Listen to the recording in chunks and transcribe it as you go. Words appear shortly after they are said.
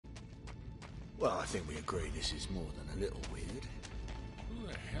Well, I think we agree this is more than a little weird. Who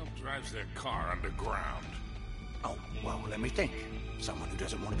the hell drives their car underground? Oh, well, let me think. Someone who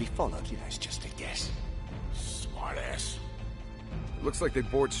doesn't want to be followed, it's just a guess. Smartass. Looks like they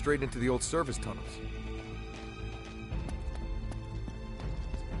bored straight into the old service tunnels.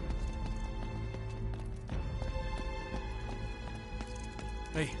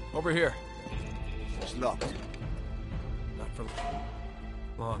 Hey, over here. It's locked. Not for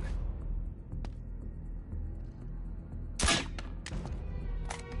long.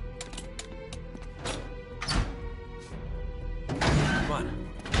 Come on.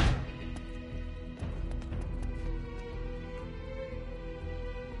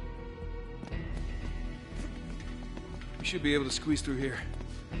 We should be able to squeeze through here.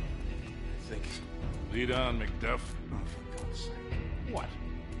 I think. Lead on, McDuff. Oh, for God's sake. What?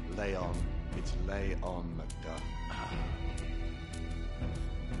 Lay on. It's lay on, McDuff.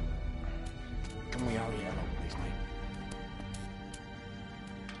 Can we hurry along, please, mate?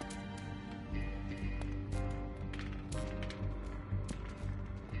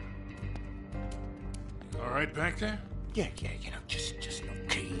 You all right back there? Yeah, just not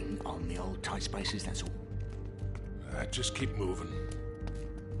keen on the old tight spaces, that's all. Just keep moving.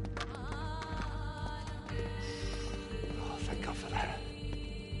 Oh, thank God for that.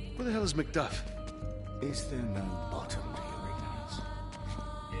 Where the hell is McDuff? Is there no bottom to your ignorance?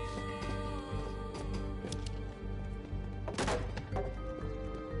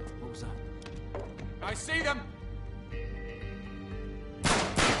 What was that? I see them!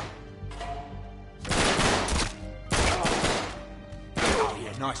 Oh,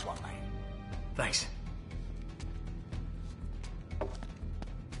 yeah, nice one, mate. Thanks.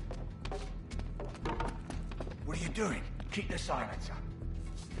 What are you doing? Keep the silencer.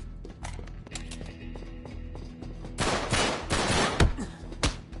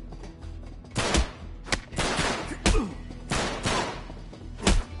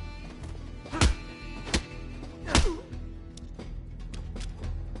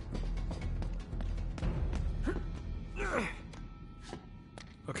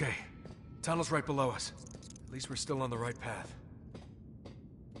 Okay, tunnel's right below us. At least we're still on the right path.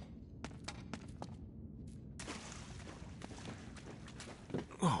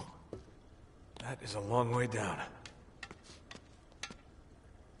 Oh, that is a long way down.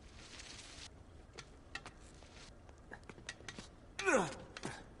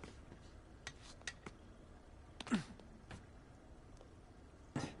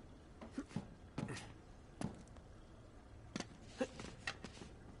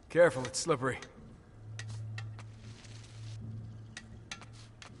 Careful, it's slippery.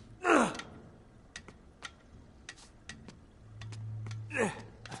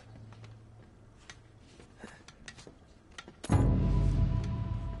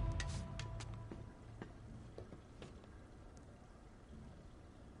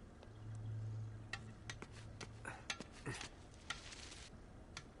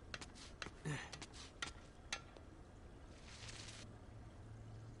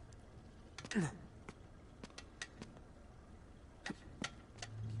 There's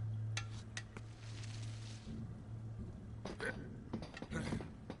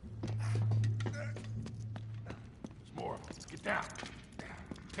more of them. Get down.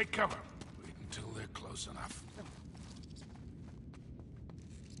 Take cover. Wait until they're close enough.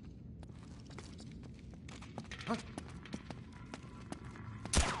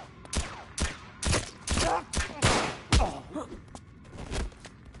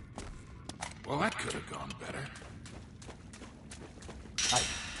 Well, that could have gone better. Hey,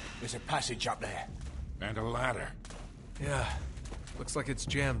 there's a passage up there. And a ladder. Yeah, looks like it's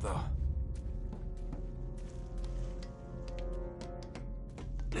jammed, though.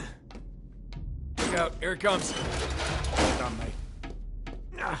 Look out, here it comes. Well done, mate.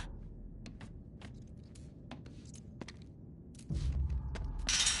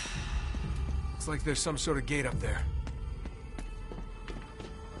 Looks like there's some sort of gate up there.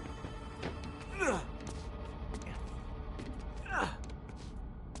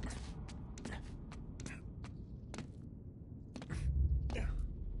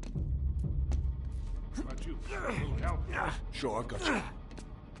 How about you? A little help? Sure, I've got you.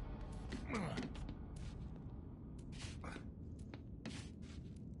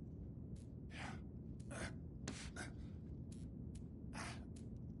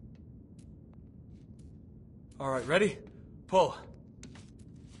 All right, ready? Pull.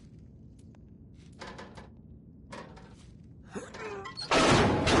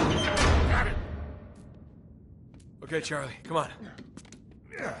 Got it. Okay, Charlie, come on.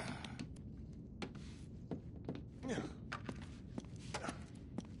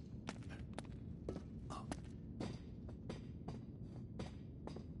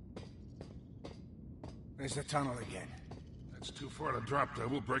 There's the tunnel again. That's too far to drop, though.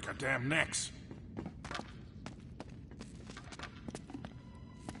 We'll break our damn necks.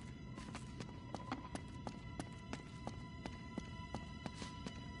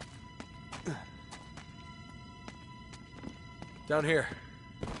 Down here.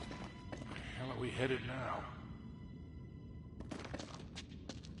 Where the hell are we headed now?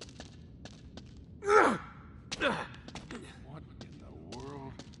 What in the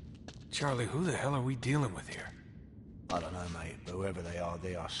world? Charlie, who the hell are we dealing with here? I don't know, mate, but whoever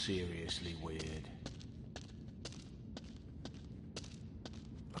they are seriously weird.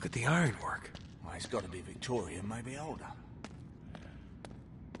 Look at the ironwork. Well, it's got to be Victorian, maybe older.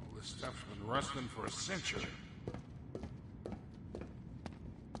 All this stuff's been rustling for a century.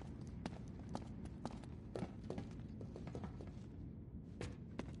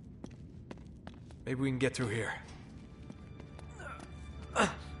 Maybe we can get through here.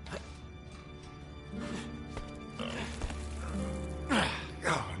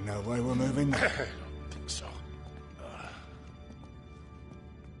 Oh, no way we're moving there. I don't think so.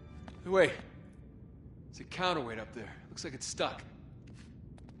 Hey, wait. There's a counterweight up there. Looks like it's stuck.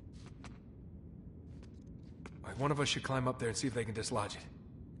 All right, one of us should climb up there and see if they can dislodge it.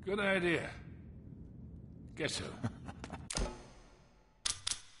 Good idea. Guess who?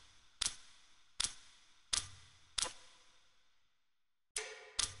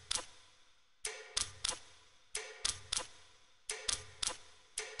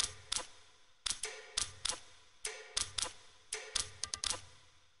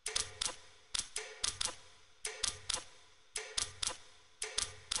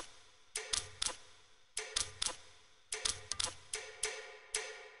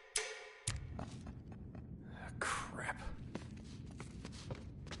 Crap.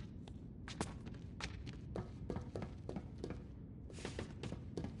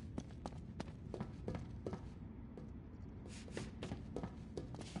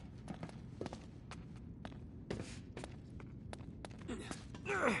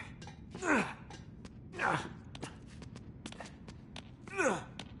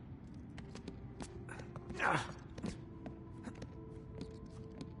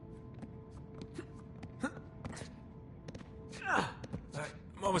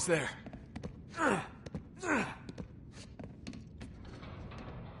 I'm almost there.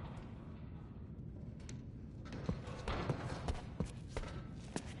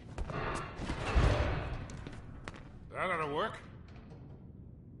 That ought to work.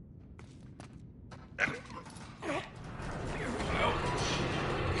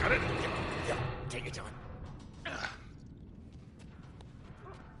 Got it? Yeah, take your time.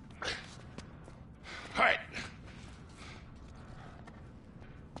 All right.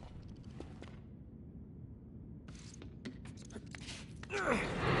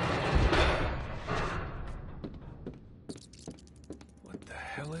 What the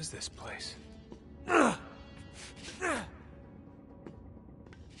hell is this place? Oh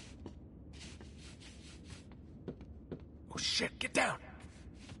shit, get down!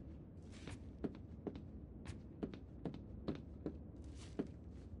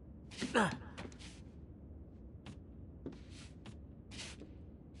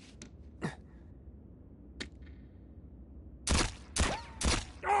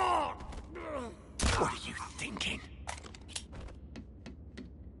 What are you thinking?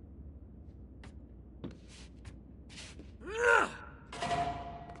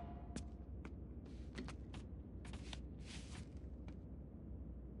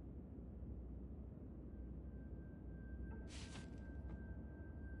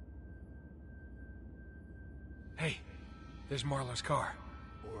 Hey, there's Marlowe's car.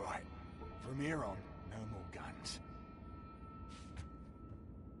 All right. From here on, no more guns.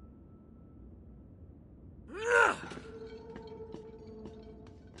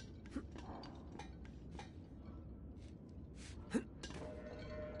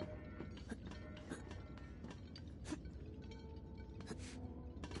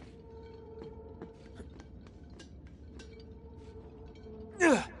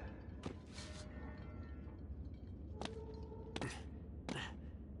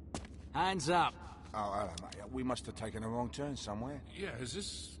 Hands up. Oh, hello, mate. We must have taken a wrong turn somewhere. Yeah, is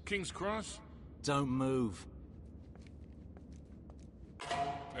this King's Cross? Don't move.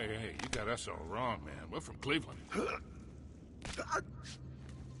 Hey, you got us all wrong, man. We're from Cleveland.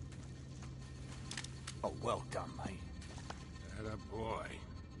 Oh, well done, mate. Atta boy.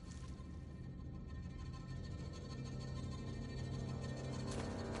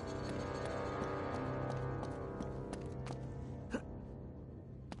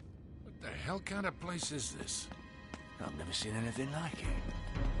 What the hell kind of place is this? I've never seen anything like it.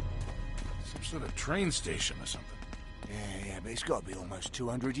 Some sort of train station or something. Yeah, but it's got to be almost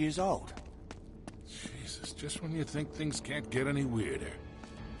 200 years old. Jesus, just when you think things can't get any weirder.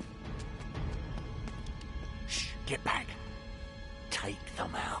 Shh, get back. Take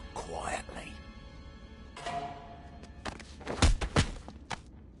them out quietly.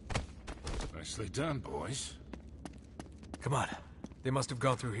 Nicely done, boys. Come on. They must have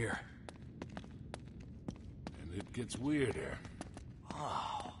gone through here. And it gets weirder.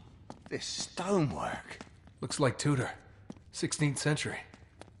 Oh, this stonework. Looks like Tudor. 16th century.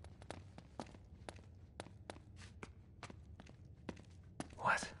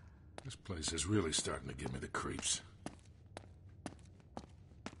 What? This place is really starting to give me the creeps.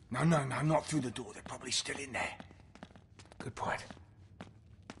 No, not through the door. They're probably still in there. Good point.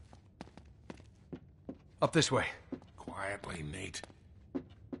 Up this way. Quietly, Nate.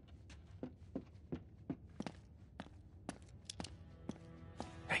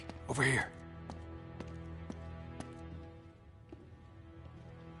 Hey, over here.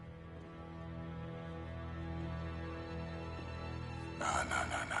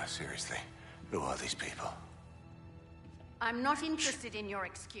 No, seriously. Who are these people? I'm not interested in your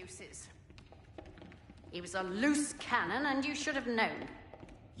excuses. He was a loose cannon, and you should have known.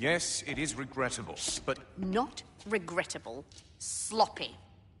 Yes, it is regrettable, but... Not regrettable. Sloppy.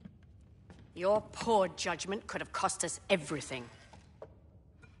 Your poor judgment could have cost us everything.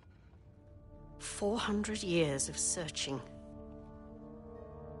 400 years of searching.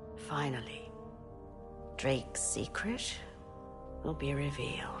 Finally, Drake's secret will be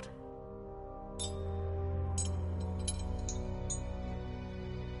revealed.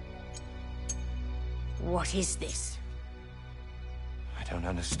 What is this? I don't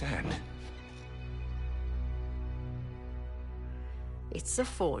understand. It's a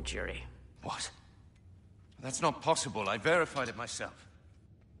forgery. What? That's not possible. I verified it myself.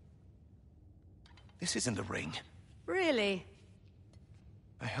 This isn't a ring. Really?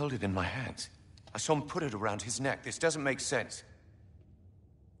 I held it in my hands. I saw him put it around his neck. This doesn't make sense.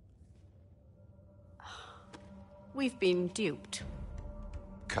 We've been duped.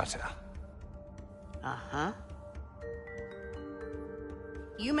 Cutter. Uh-huh.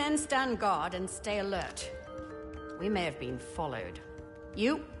 You men stand guard and stay alert. We may have been followed.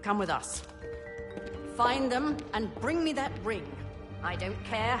 You, come with us. Find them and bring me that ring. I don't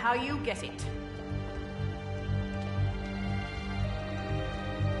care how you get it.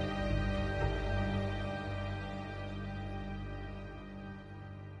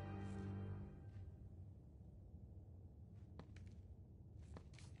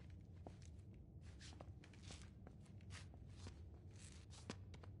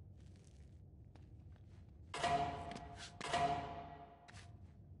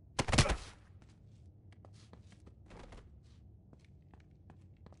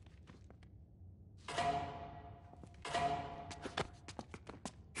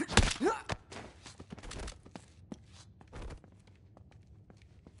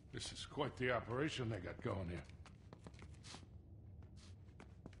 This is quite the operation they got going here.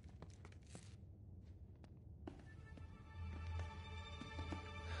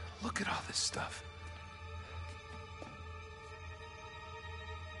 Look at all this stuff.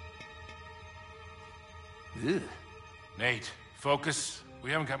 Ugh. Nate, focus.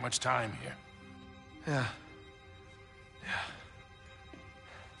 We haven't got much time here. Yeah.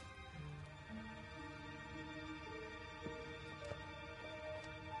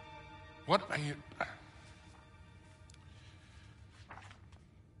 What are you...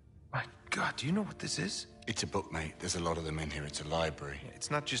 My God, do you know what this is? It's a book, mate. There's a lot of them in here. It's a library. It's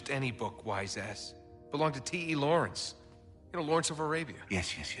not just any book, wise ass. Belonged to T.E. Lawrence. You know, Lawrence of Arabia.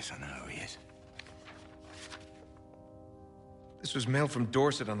 Yes, I know who he is. This was mailed from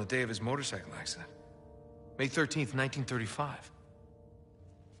Dorset on the day of his motorcycle accident. May 13th, 1935.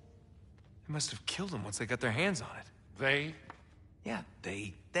 They must have killed him once they got their hands on it. They? Yeah,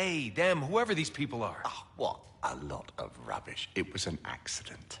 they, them, whoever these people are. Oh, what a lot of rubbish. It was an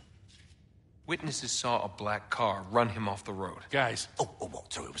accident. Witnesses saw a black car run him off the road. Guys. Oh,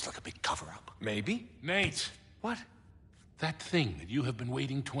 what? So it was like a big cover-up? Maybe? Nate. What? That thing that you have been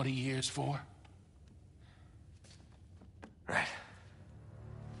waiting 20 years for? Right.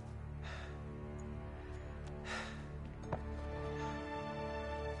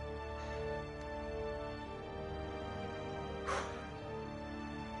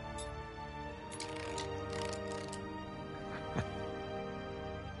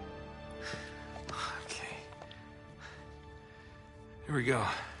 Okay. Here we go.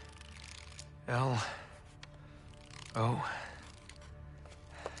 L O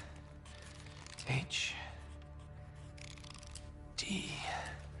H D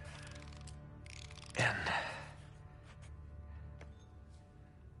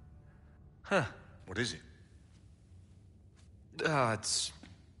What is it? It's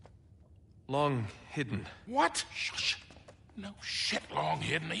long hidden. What? Shush. No shit, long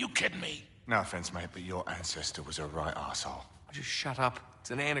hidden. Are you kidding me? No offense, mate, but your ancestor was a right arsehole. Just shut up.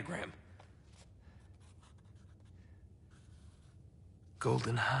 It's an anagram.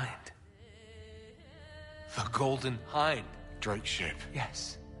 Golden Hind. The Golden Hind. Drake's ship.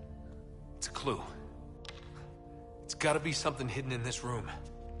 Yes. It's a clue. It's gotta be something hidden in this room.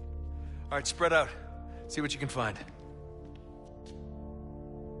 All right, spread out. See what you can find.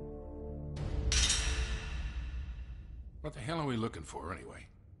 What the hell are we looking for, anyway?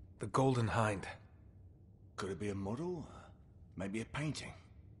 The Golden Hind. Could it be a model? Maybe a painting?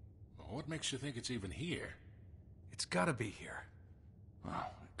 Well, what makes you think it's even here? It's gotta be here.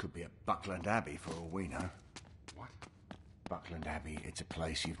 Well, it could be at Buckland Abbey for all we know. What? Buckland Abbey, it's a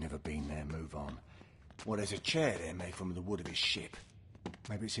place you've never been there, move on. Well, there's a chair there made from the wood of his ship.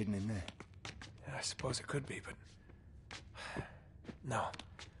 Maybe it's hidden in there. Yeah, I suppose it could be, but... No.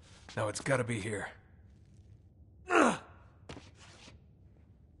 No, it's gotta be here. Oh,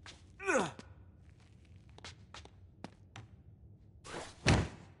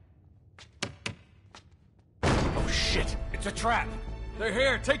 shit! It's a trap! They're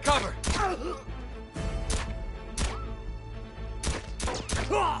here! Take cover!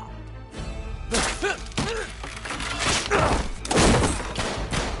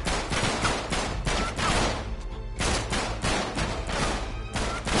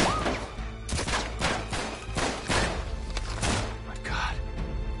 My God.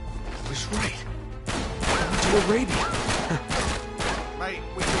 I was right. Arabia. Mate,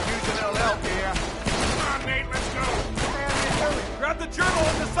 we could use a little help here. Come on, Nate, let's go! Grab the journal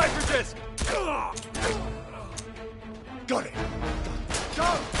and the cipher disc! Got it! Go!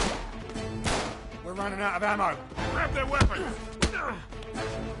 We're running out of ammo. Grab their weapons!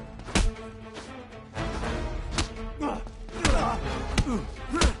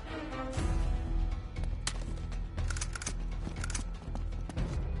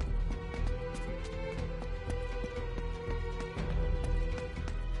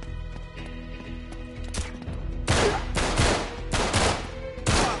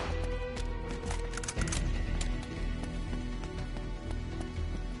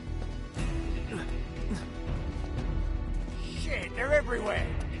 Shit, they're everywhere!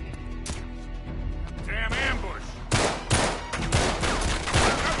 Damn ambush!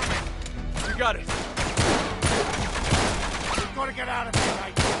 Cover me! You got it. We've got to get out of here,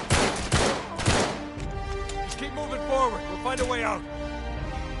 mate! Just keep moving forward. We'll find a way out.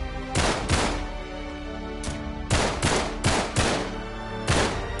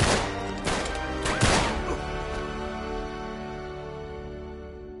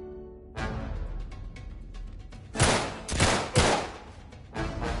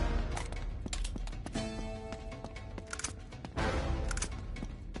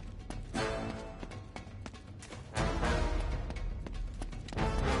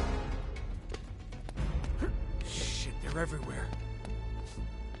 Shit, they're everywhere.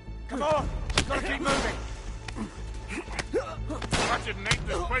 Come on! We've got to keep moving! Watch it, Nate.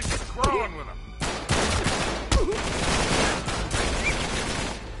 This place is crawling with them.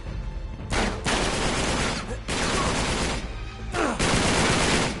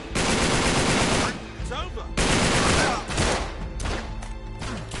 It's over.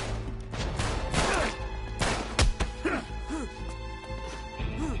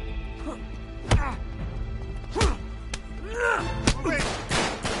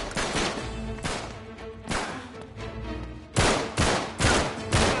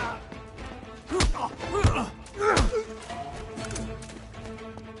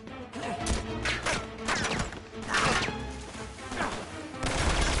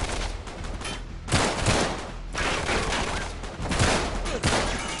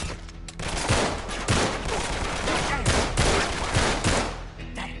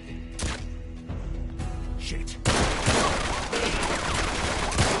 Shit!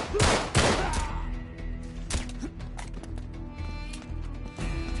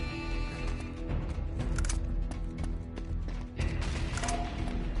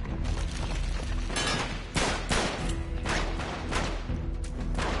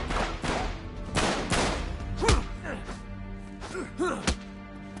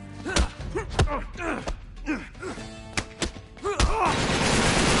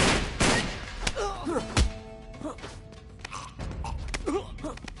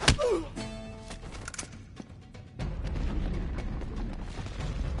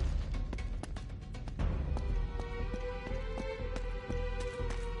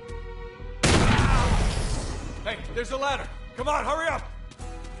 Hey, there's a ladder. Come on, hurry up.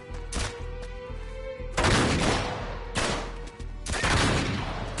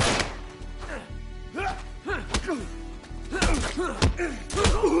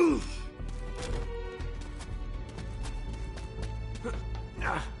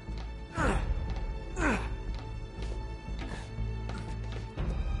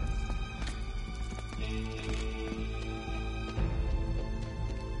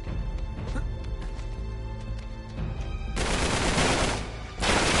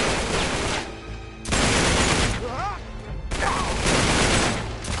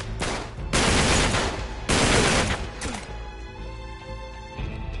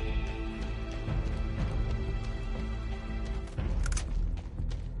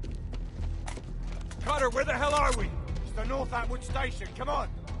 Where the hell are we? It's the North Atwood Station. Come on.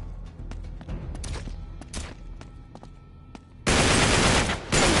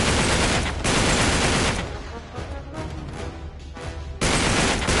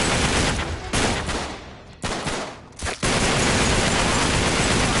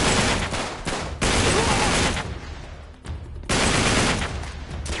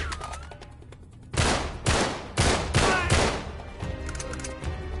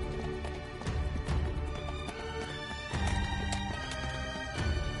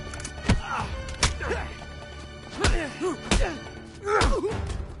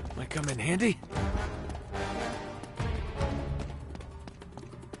 Might come in handy.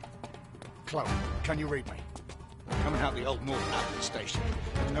 Chloe, can you read me? I'm coming out the old North Atwood Station.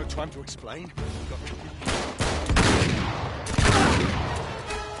 There's no time to explain. We've got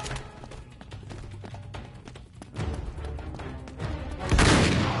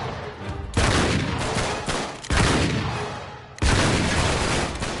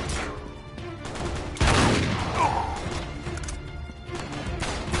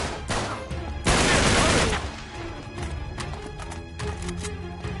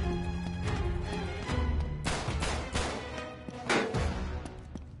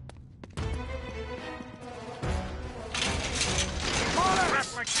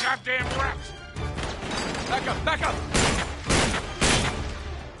Goddamn rats! Back up, back up!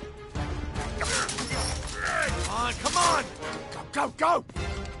 Come on! Go, go!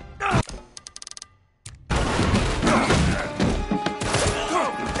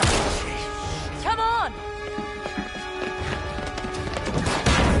 Come on!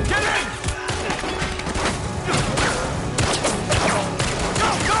 Get in! Go,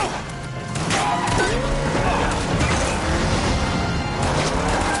 go!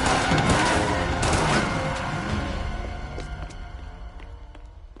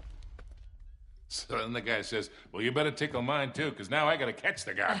 So then the guy says, well, you better tickle mine, too, because now I gotta catch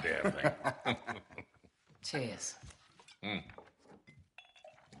the goddamn thing. Cheers.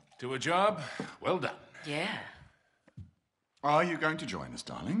 To a job, well done. Yeah. Are you going to join us,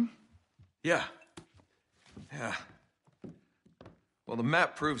 darling? Yeah. Well, the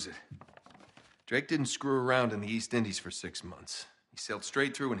map proves it. Drake didn't screw around in the East Indies for 6 months. He sailed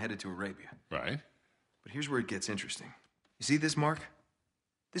straight through and headed to Arabia. Right. But here's where it gets interesting. You see this mark?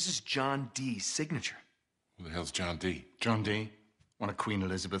 This is John Dee's signature. Who the hell's John Dee? John Dee, one of Queen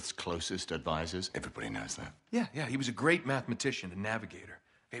Elizabeth's closest advisors. Everybody knows that. Yeah, he was a great mathematician and navigator.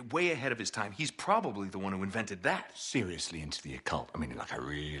 Okay, way ahead of his time. He's probably the one who invented that. Seriously into the occult. I mean, like a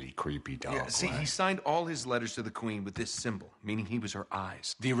really creepy dark Yeah, see, way. he signed all his letters to the Queen with this symbol, meaning he was her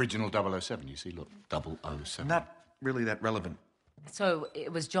eyes. The original 007, you see, look, 007. Not really that relevant. So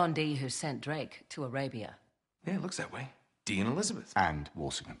it was John Dee who sent Drake to Arabia. Yeah, it looks that way. Dee and Elizabeth. And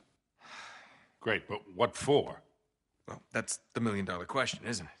Walsingham. Great, but what for? Well, that's the million-dollar question,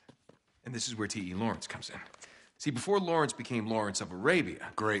 isn't it? And this is where T.E. Lawrence comes in. See, before Lawrence became Lawrence of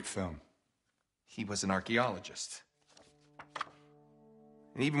Arabia, Great film. he was an archaeologist.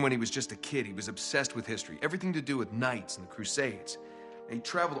 And even when he was just a kid, he was obsessed with history, everything to do with knights and the Crusades. And he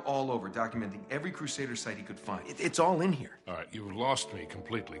traveled all over, documenting every Crusader site he could find. It's all in here. All right, you've lost me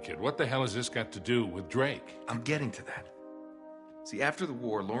completely, kid. What the hell has this got to do with Drake? I'm getting to that. See, after the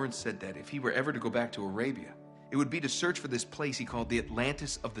war, Lawrence said that if he were ever to go back to Arabia, it would be to search for this place he called the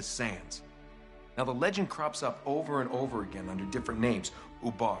Atlantis of the Sands. Now, the legend crops up over and over again under different names.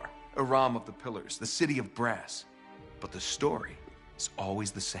 Ubar, Aram of the Pillars, the City of Brass. But the story is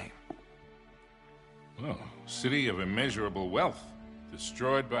always the same. Oh, city of immeasurable wealth,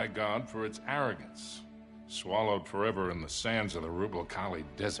 destroyed by God for its arrogance, swallowed forever in the sands of the Rubel Khali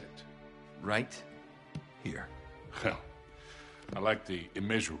Desert. Right here. Well, I like the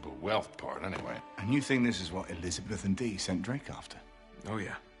immeasurable wealth part, anyway. And you think this is what Elizabeth and Dee sent Drake after? Oh,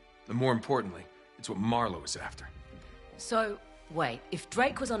 yeah. And more importantly, it's what Marlowe is after. So, wait, if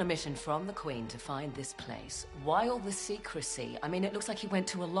Drake was on a mission from the Queen to find this place, why all the secrecy? I mean, it looks like he went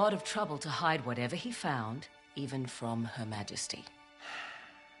to a lot of trouble to hide whatever he found, even from Her Majesty.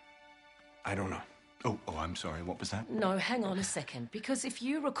 I don't know. Oh, I'm sorry, what was that? No, hang on a second. Because if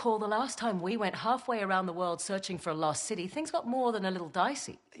you recall, the last time we went halfway around the world searching for a lost city, things got more than a little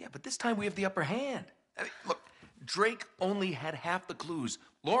dicey. Yeah, but this time we have the upper hand. I mean, look, Drake only had half the clues.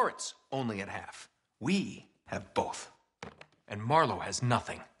 Lawrence only had half. We have both. And Marlowe has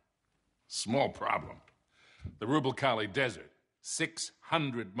nothing. Small problem. The Rubel Kali Desert,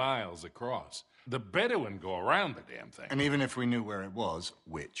 600 miles across. The Bedouin go around the damn thing. And even if we knew where it was,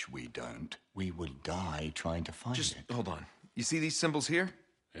 which we don't, we would die trying to find Just it. hold on. You see these symbols here?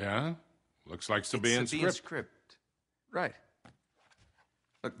 Yeah? Looks like Sabaean Sabaean script. script. Right.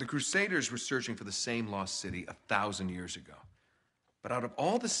 Look, the Crusaders were searching for the same lost city 1,000 years ago. But out of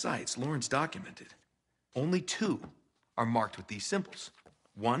all the sites Lawrence documented, only 2 are marked with these symbols.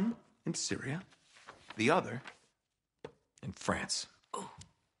 One in Syria, the other in France.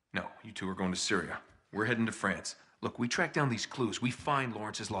 No, you 2 are going to Syria. We're heading to France. Look, we track down these clues. We find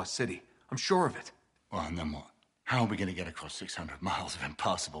Lawrence's lost city. I'm sure of it. Well, and then what? How are we going to get across 600 miles of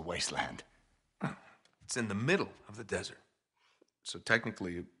impassable wasteland? It's in the middle of the desert. So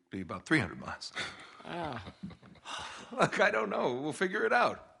technically, it'd be about 300 miles. Look, I don't know. We'll figure it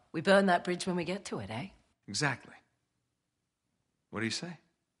out. We burn that bridge when we get to it, eh? Exactly. What do you say?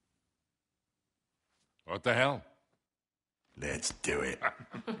 What the hell? Let's do it.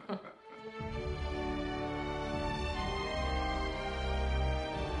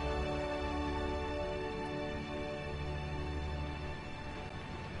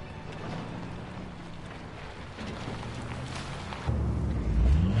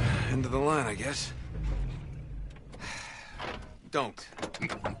 End of the line, I guess. Don't.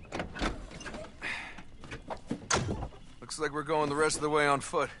 Looks like we're going the rest of the way on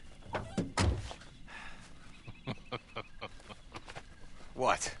foot.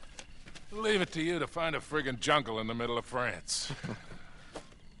 What? Leave it to you to find a friggin' jungle in the middle of France.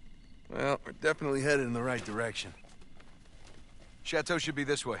 Well, we're definitely headed in the right direction. Chateau should be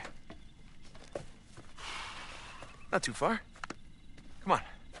this way. Not too far. Come on.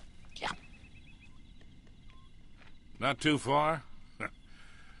 Not too far?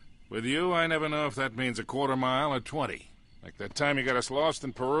 With you, I never know if that means a quarter mile or 20. Like that time you got us lost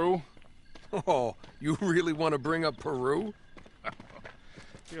in Peru? Oh, you really want to bring up Peru?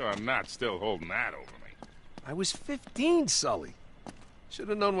 You are not still holding that over me. I was 15, Sully. Should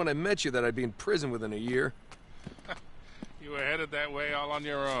have known when I met you that I'd be in prison within a year. You were headed that way all on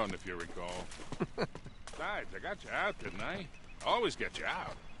your own, if you recall. Besides, I got you out, didn't I? Always get you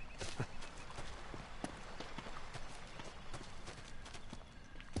out.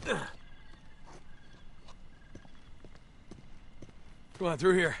 Come on,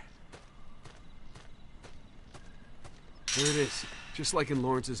 through here. There it is, just like in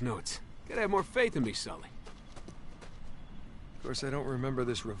Lawrence's notes. Gotta have more faith in me, Sully. Of course, I don't remember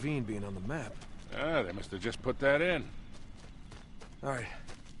this ravine being on the map. Ah, they must have just put that in. All right.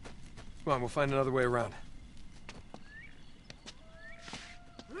 Come on, we'll find another way around.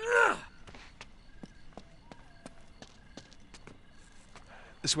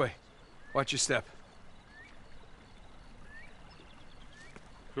 This way. Watch your step.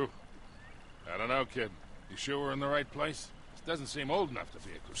 Whew. I don't know, kid. You sure we're in the right place? This doesn't seem old enough to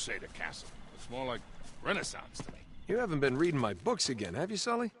be a Crusader castle. It's more like Renaissance to me. You haven't been reading my books again, have you,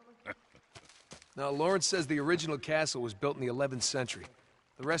 Sully? Now, Lawrence says the original castle was built in the 11th century.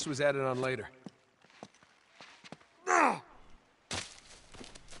 The rest was added on later.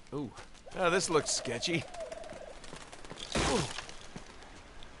 Ooh. Oh, this looks sketchy. Ooh.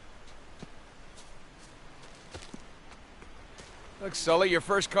 Look, Sully, your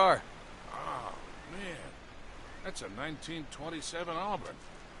first car. Oh, man. That's a 1927 Auburn.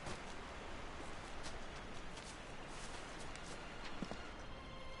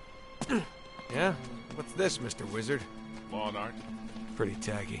 Yeah? What's this, Mr. Wizard? Lawn art. Pretty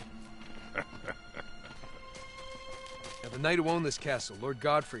tacky. Now, the knight who owned this castle, Lord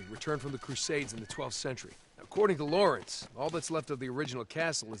Godfrey, returned from the Crusades in the 12th century. According to Lawrence, all that's left of the original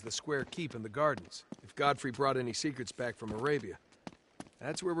castle is the square keep and the gardens. If Godfrey brought any secrets back from Arabia,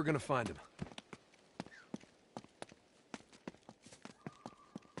 that's where we're gonna find him.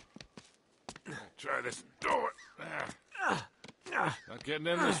 Try this door. Not getting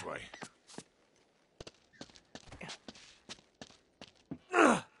in this way.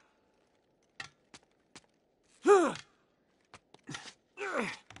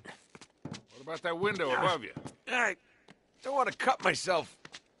 What about that window above you? I don't want to cut myself.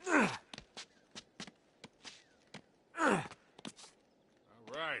 All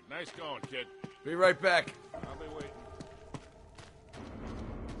right, nice going, kid. Be right back. I'll be waiting.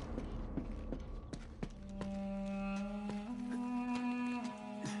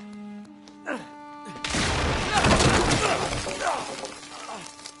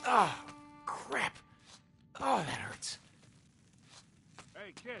 Oh, crap. Oh, that hurts.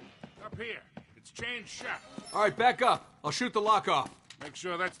 Hey, kid, up here. It's chained shut. All right, back up. I'll shoot the lock off. Make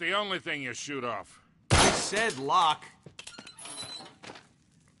sure that's the only thing you shoot off. said lock.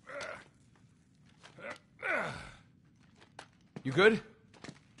 You good?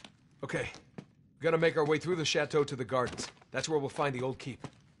 Okay. We gotta make our way through the chateau to the gardens. That's where we'll find the old keep.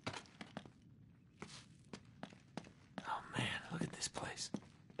 Oh man, look at this place.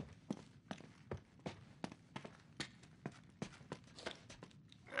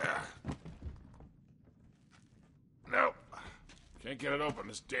 Nope. Can't get it open.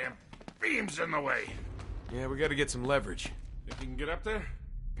 This damn beam's in the way. Yeah, we gotta get some leverage. Think you can get up there?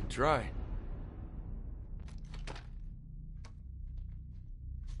 Can try.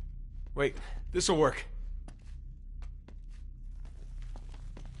 Wait, this'll work.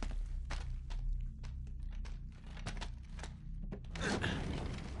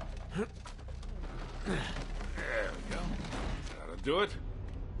 There we go. That'll do it.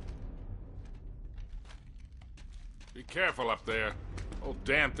 Be careful up there. Whole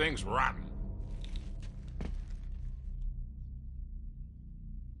damn thing's rotten.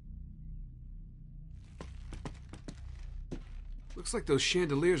 Looks like those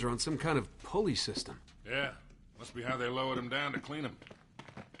chandeliers are on some kind of pulley system. Yeah, must be how they lowered them down to clean them.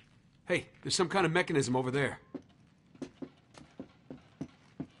 Hey, there's some kind of mechanism over there.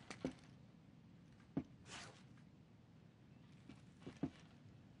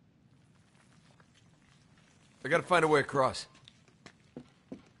 I gotta find a way across.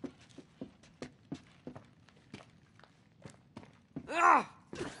 Ah!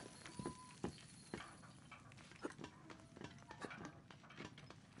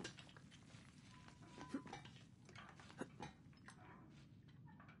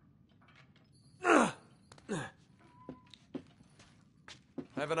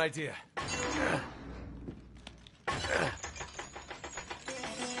 I have an idea.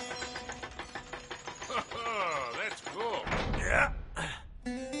 Oh, that's cool. Yeah.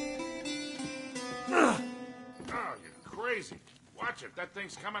 Oh, you're crazy. Watch it. That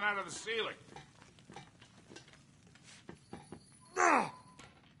thing's coming out of the ceiling.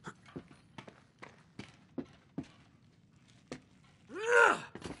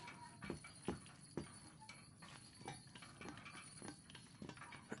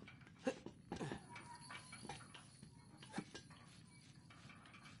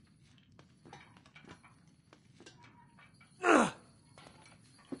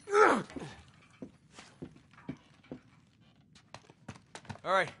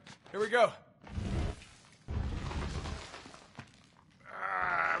 All right, here we go.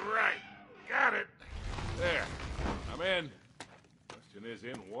 Right. Got it. There. I'm in. Question is,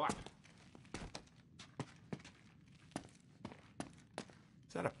 in what?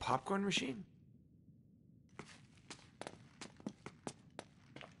 Is that a popcorn machine?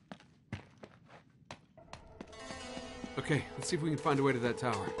 Okay, let's see if we can find a way to that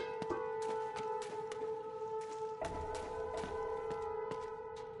tower.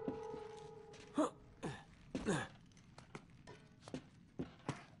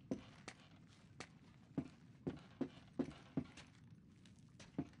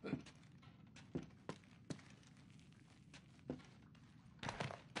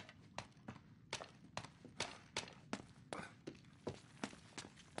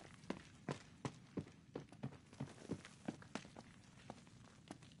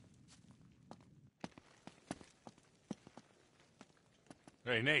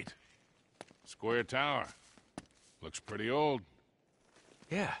 Hey, Nate. Square tower. Looks pretty old.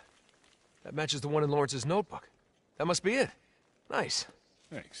 Yeah, that matches the one in Lawrence's notebook. That must be it. Nice.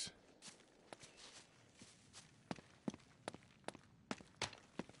 Thanks.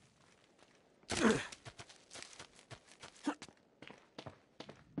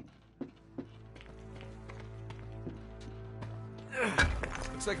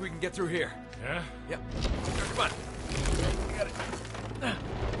 Looks like we can get through here. Yeah? Yep. Come on. We got it.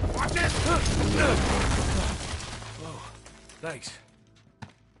 Watch it! Whoa. Thanks.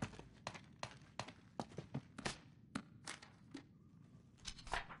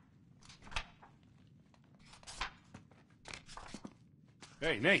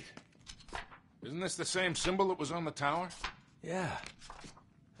 Hey, Nate. Isn't this the same symbol that was on the tower? Yeah.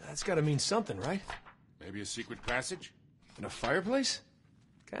 That's gotta mean something, right? Maybe a secret passage? In a fireplace?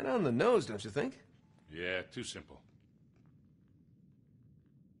 Kinda on the nose, don't you think? Yeah, too simple.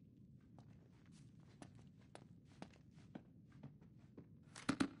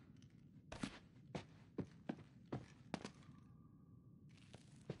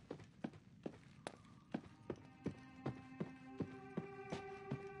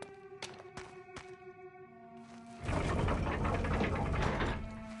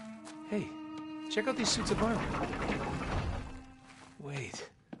 Hey, check out these suits of armor. Wait,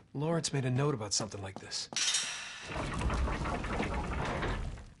 Lawrence made a note about something like this.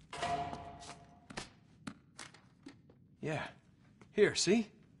 Yeah. Here, see?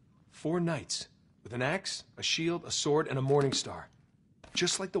 4 knights. With an axe, a shield, a sword, and a morning star.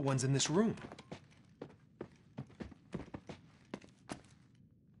 Just like the ones in this room.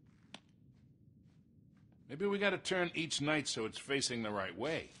 Maybe we gotta turn each knight so it's facing the right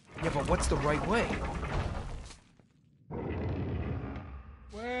way. Yeah, but what's the right way?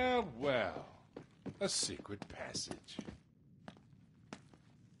 Well, well. A secret passage.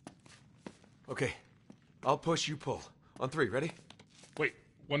 Okay. I'll push, you pull. On 3, ready? Wait,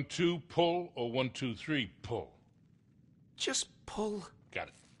 1, 2, pull, or 1, 2, 3, pull? Just pull. Got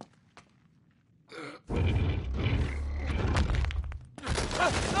it.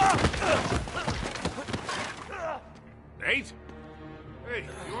 Nate? Hey,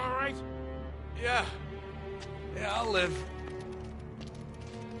 you all right? Yeah. Yeah, I'll live.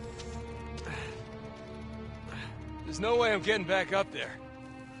 There's no way I'm getting back up there.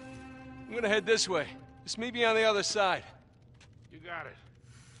 I'm gonna head this way. Just meet me on the other side. You got it.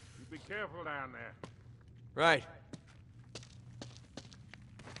 You be careful down there. Right.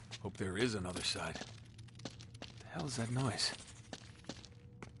 Hope there is another side. The hell is that noise?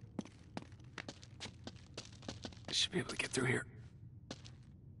 I should be able to get through here.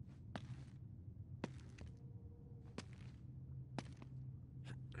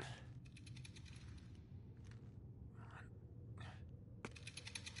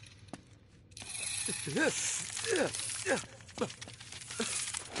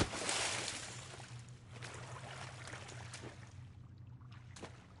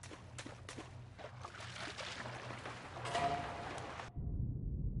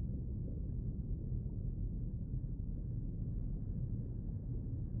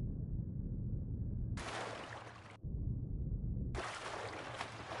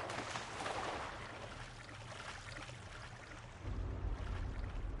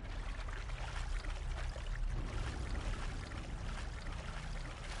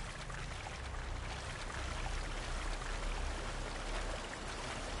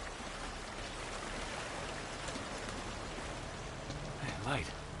 Light.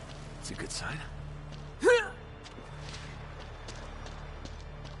 It's a good sign.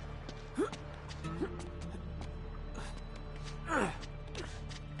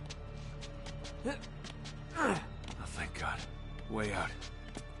 Oh, thank God. Way out.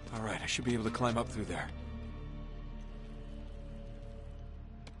 All right, I should be able to climb up through there.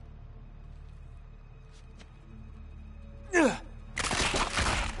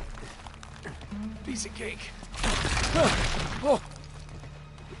 Piece of cake. Oh.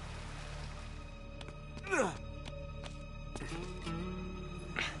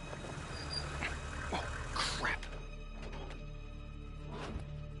 Crap.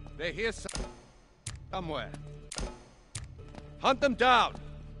 They're here somewhere. Hunt them down.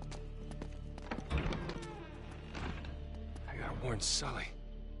 I gotta warn Sully.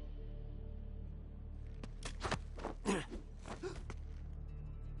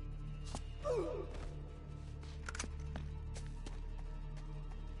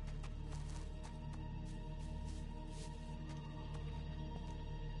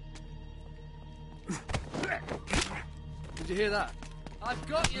 Did you hear that? I've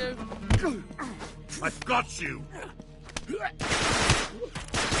got you! I've got you!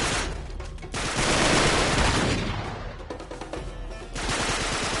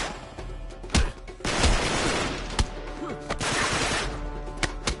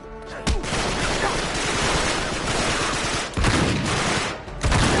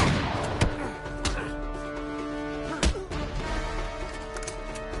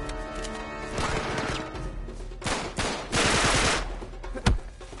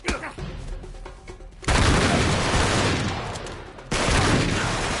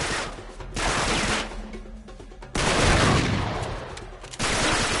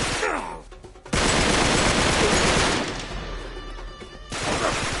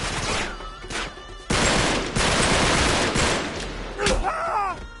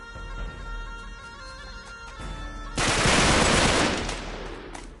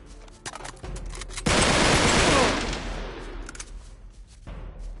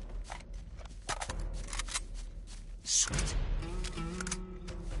 Sweet.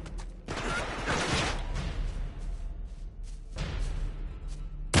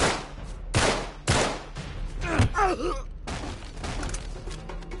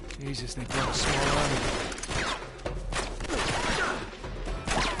 Jesus, they brought a small army.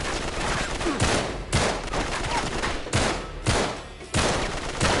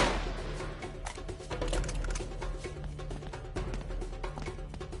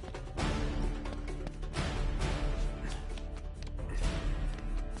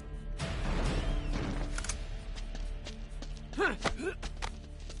 Thanks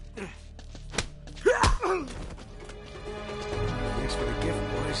for the gift,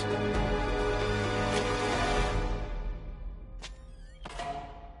 boys.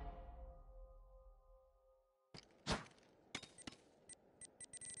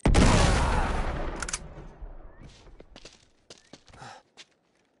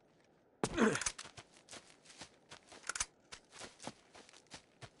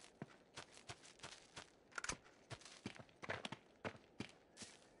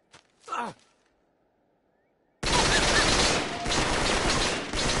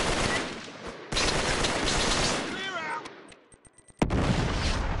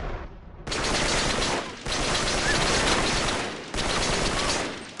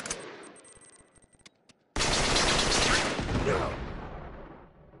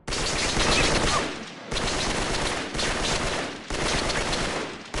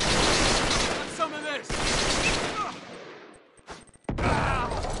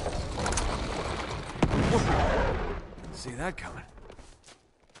 See that coming.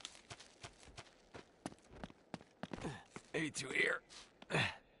 Maybe through here.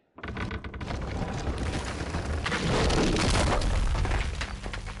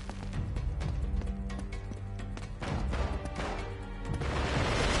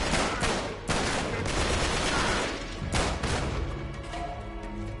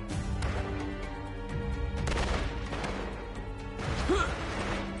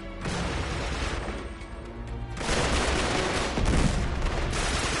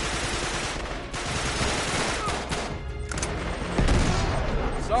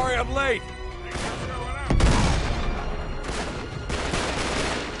 Sorry I'm late.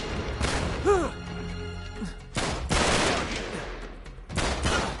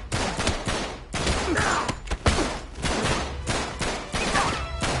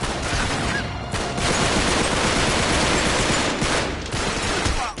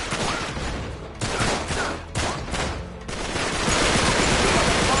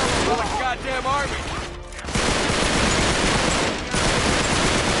 Goddamn army.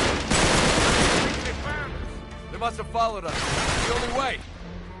 They must have followed us. It's the only way.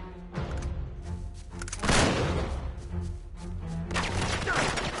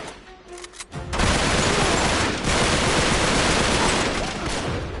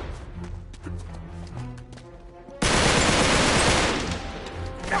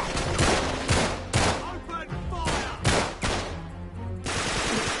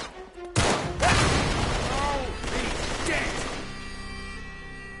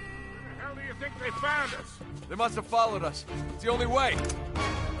 They must have followed us. It's the only way.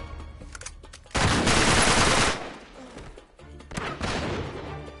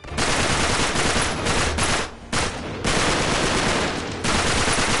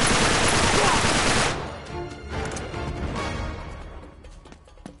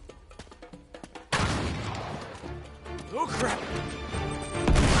 Oh, crap.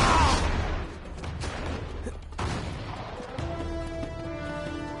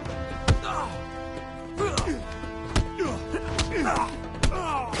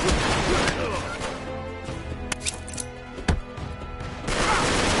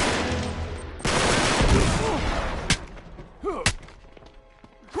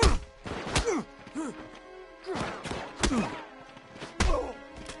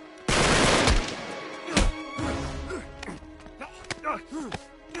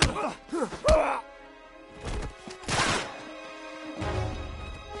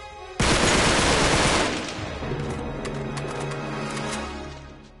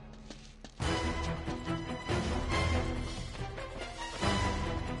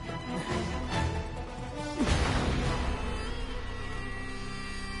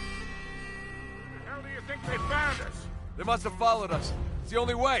 They must have followed us. It's the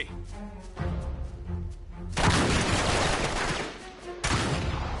only way.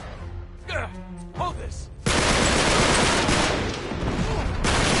 Hold this.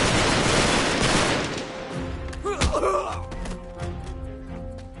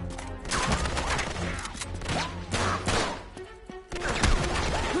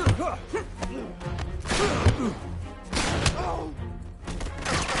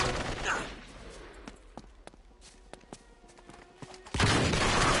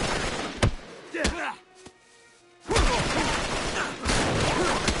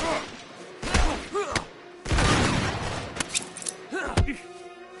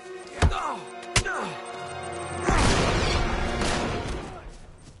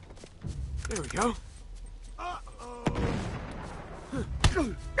 There we go.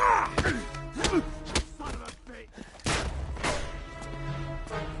 Son of a bitch.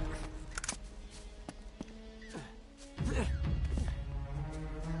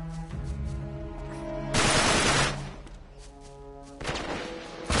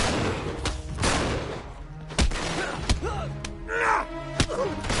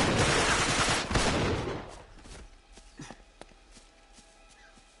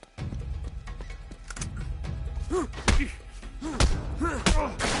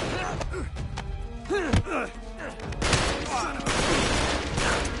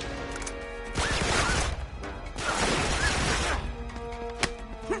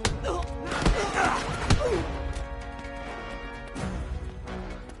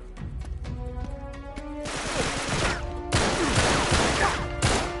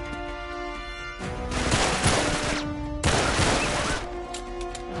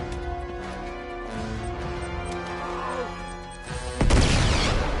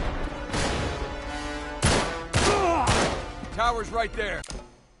 tower's right there.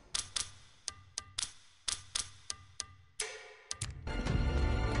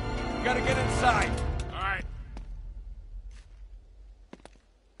 Gotta get inside. All right.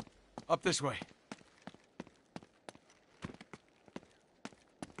 Up this way.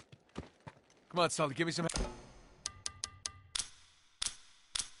 Come on, Sully, give me some help.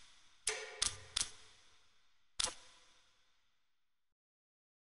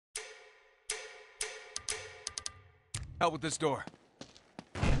 Help with this door.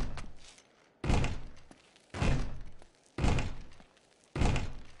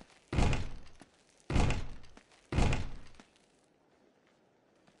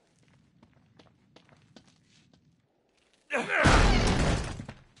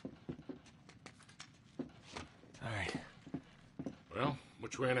 Well,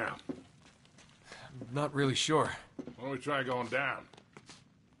 which way now? Not really sure. Why don't we try going down?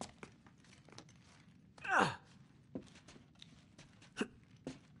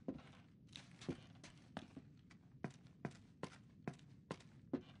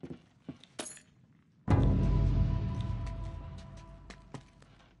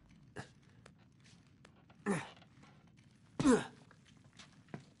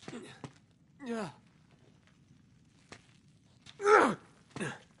 Yeah.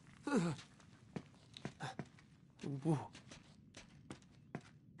 Whoa.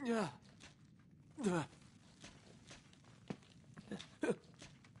 Yeah.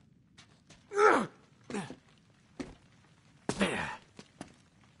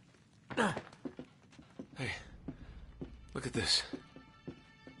 Hey, look at this.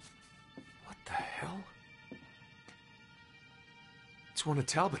 What the hell? It's one of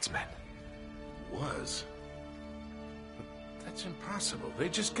Talbot's men. Was. But that's impossible. They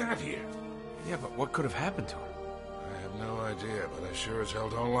just got here. Yeah, but what could have happened to him? I have no idea, but I sure as hell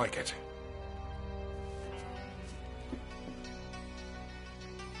don't like it.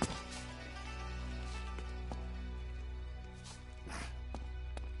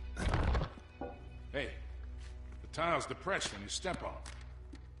 Hey, the tile's depressed when you step on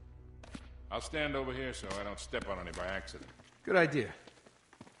it. I'll stand over here so I don't step on any by accident. Good idea.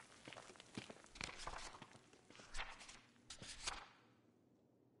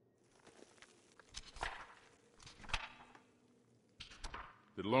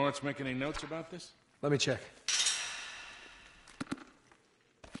 Did Lawrence make any notes about this? Let me check.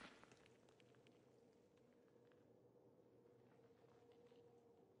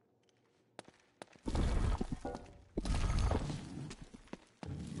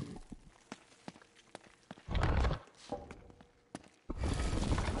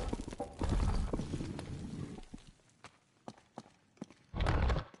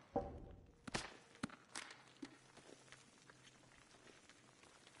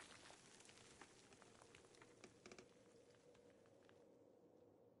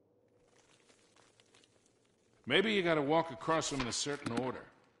 Maybe you gotta walk across them in a certain order.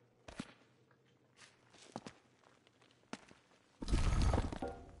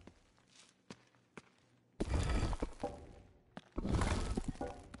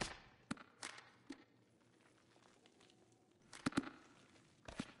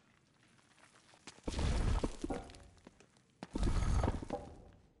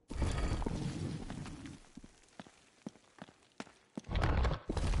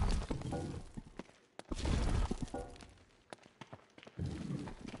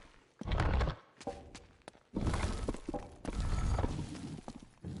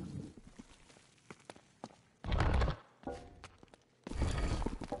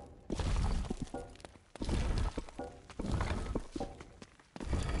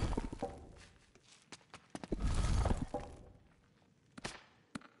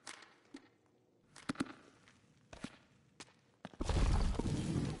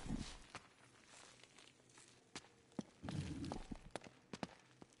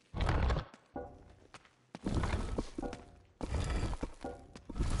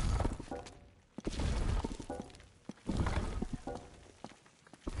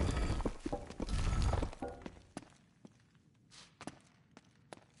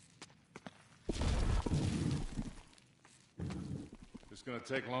 This gonna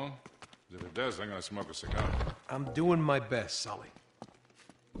take long? If it does, I'm gonna smoke a cigar. I'm doing my best, Sully.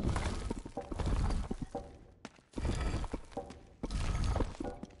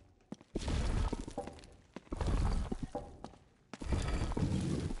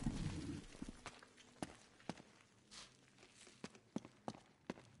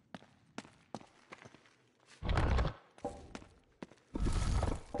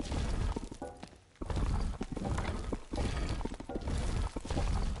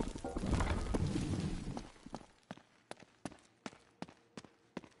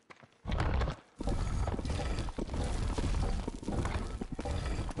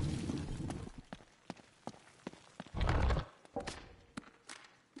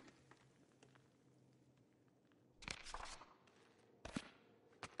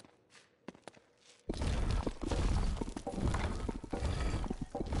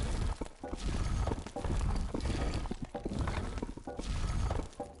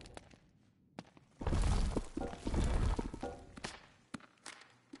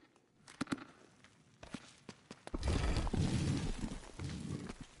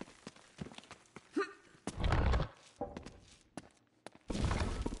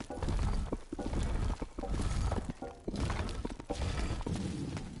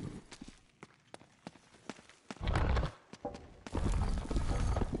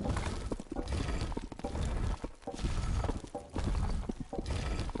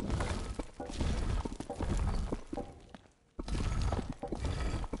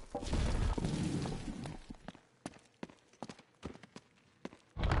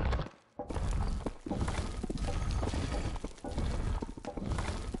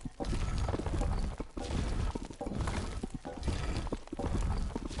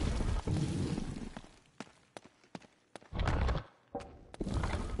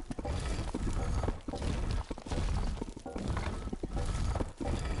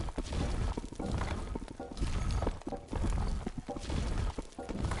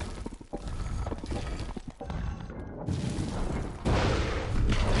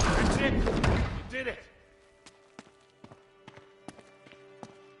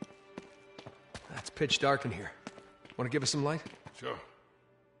 pitch dark in here. Want to give us some light? Sure.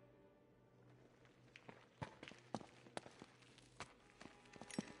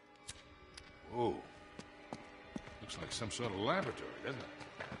 Whoa. Looks like some sort of laboratory, doesn't it?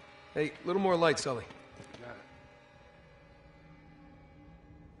 Hey, a little more light, Sully. Got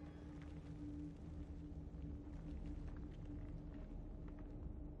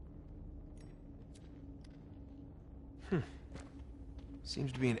it.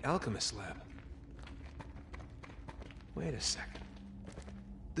 Seems to be an alchemist lab. Wait a second.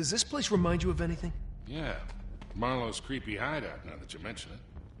 Does this place remind you of anything? Yeah. Marlowe's creepy hideout, now that you mention it.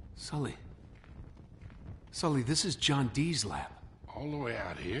 Sully. Sully, this is John Dee's lab. All the way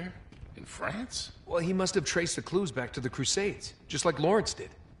out here? In France? Well, he must have traced the clues back to the Crusades, just like Lawrence did.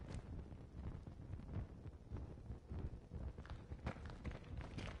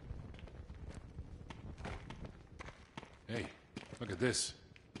 Hey, look at this.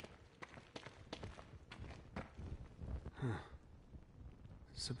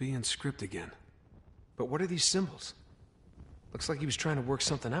 Sabaean script again. But what are these symbols? Looks like he was trying to work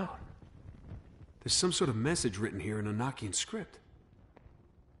something out. There's some sort of message written here in Enochian script.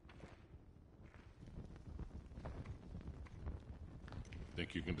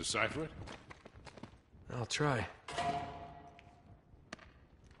 Think you can decipher it? I'll try.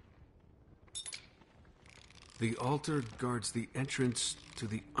 The altar guards the entrance to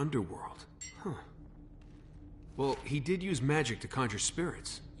the underworld. Huh. Well, he did use magic to conjure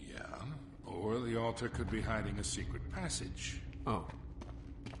spirits. Yeah. Or the altar could be hiding a secret passage. Oh.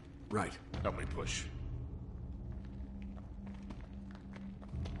 Right. Help me push.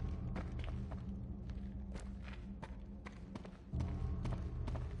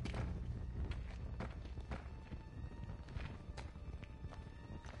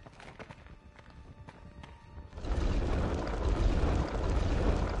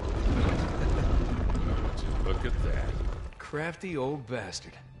 Look at that. Crafty old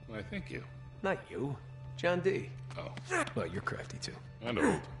bastard. Why, thank you. Not you. John D. Oh, Well, you're crafty too. and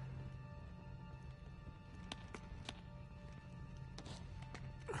old.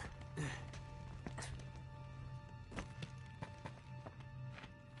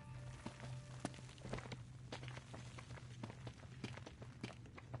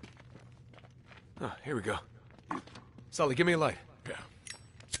 Oh, here we go. Sully, give me a light. Yeah.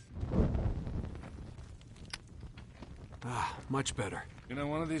 Ah, much better. You know,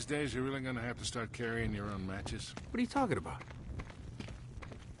 one of these days you're really gonna have to start carrying your own matches. What are you talking about?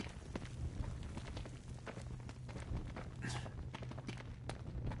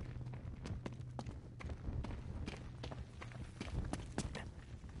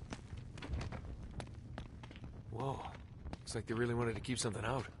 Whoa. Looks like they really wanted to keep something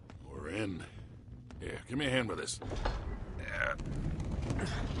out. We're in. Here, give me a hand with this.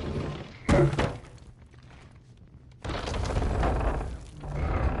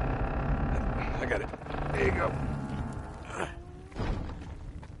 I got it. There you go.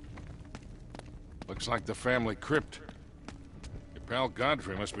 Looks like the family crypt. Your pal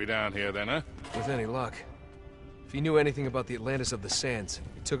Godfrey must be down here then, huh? With any luck. If he knew anything about the Atlantis of the Sands,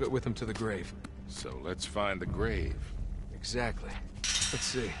 he took it with him to the grave. So let's find the grave. Exactly. Let's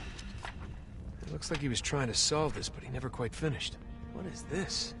see. It looks like he was trying to solve this, but he never quite finished. What is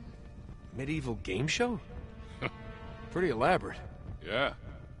this? Medieval game show? Pretty elaborate. Yeah.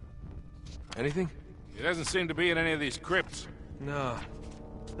 Anything? He doesn't seem to be in any of these crypts. No.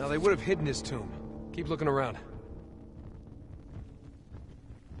 No, they would have hidden his tomb. Keep looking around.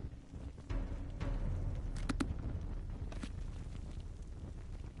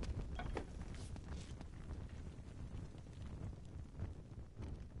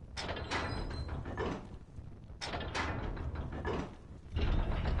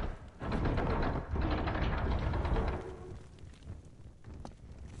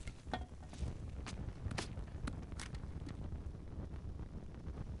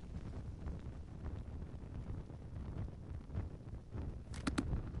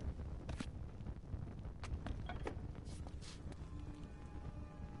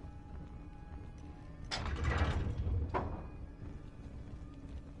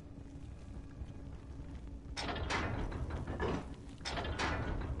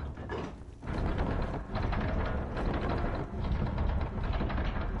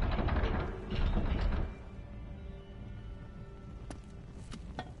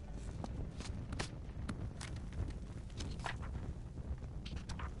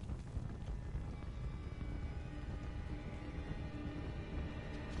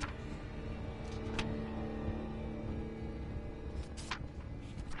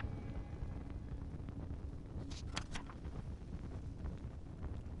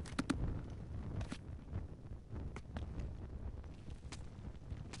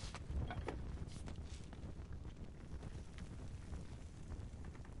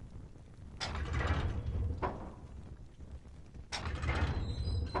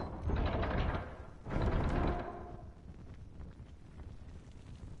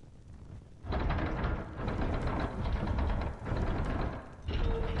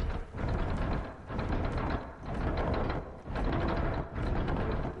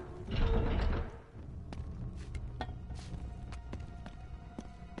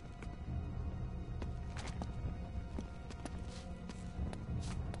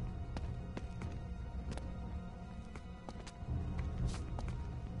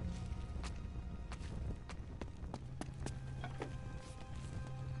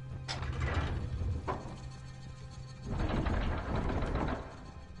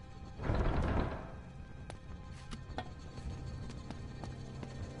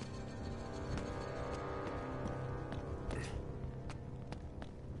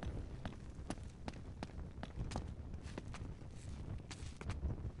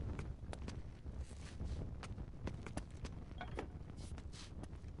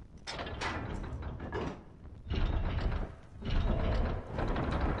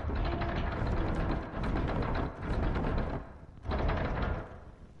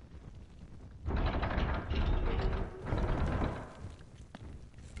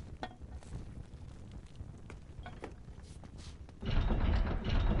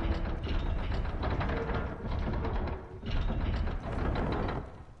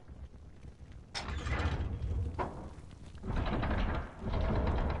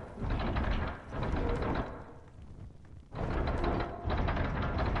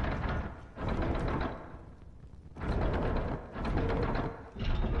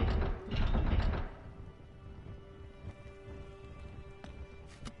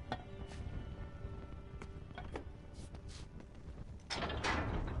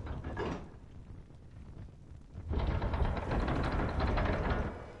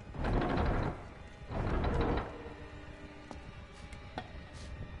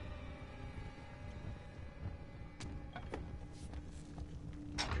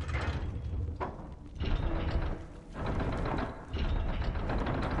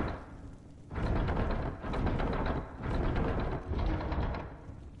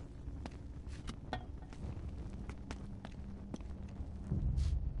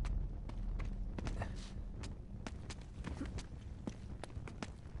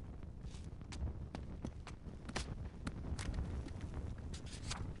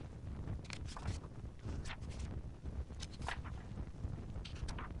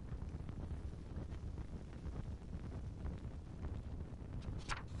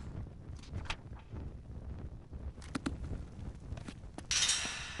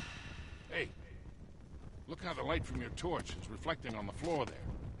 Look how the light from your torch is reflecting on the floor there.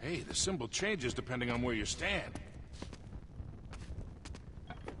 Hey, the symbol changes depending on where you stand.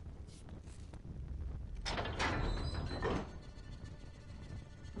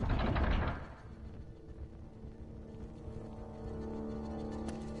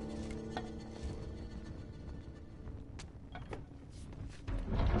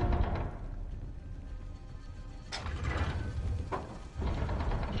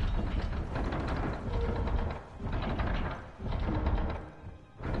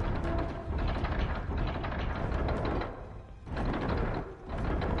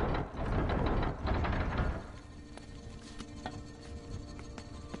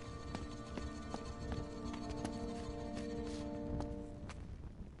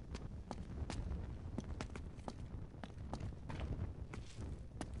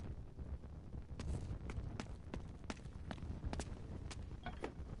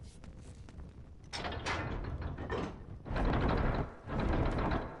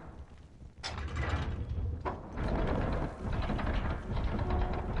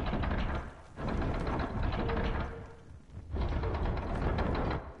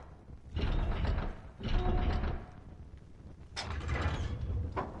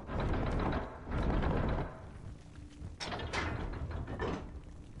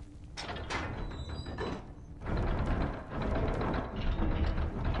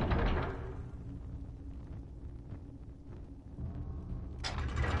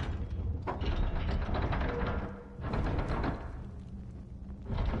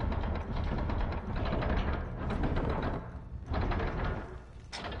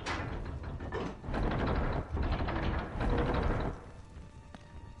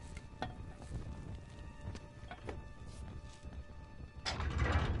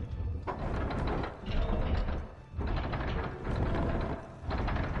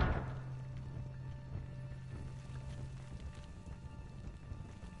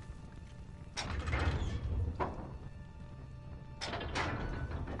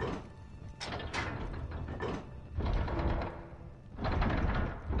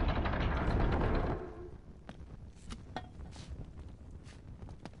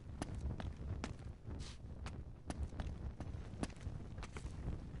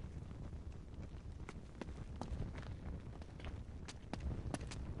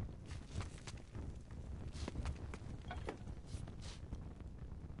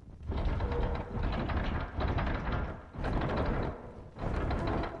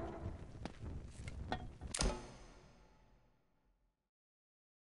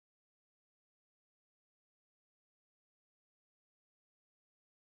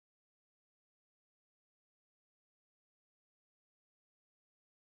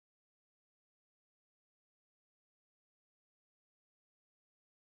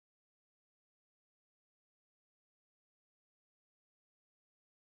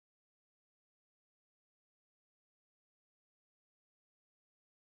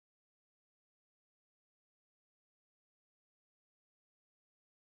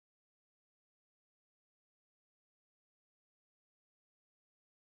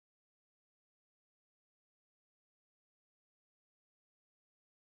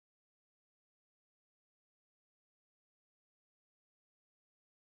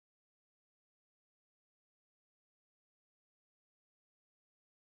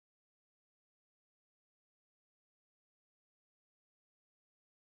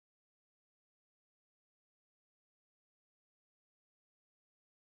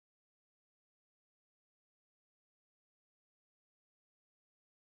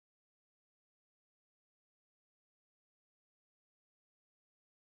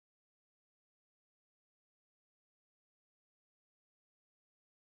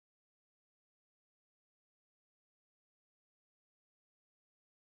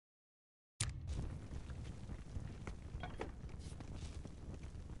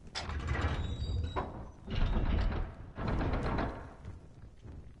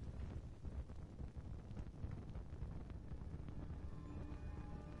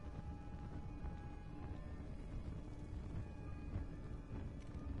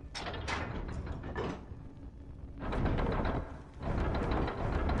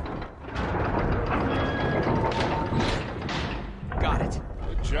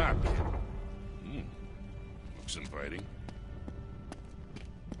 job, kid. Looks inviting.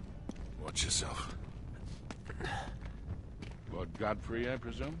 Watch yourself. Lord Godfrey, I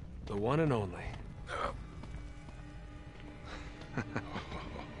presume? The one and only.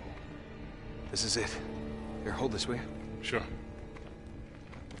 This is it. Here, hold this, will you? Sure.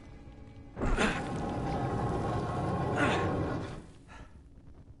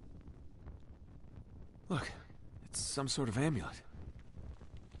 Look, it's some sort of amulet.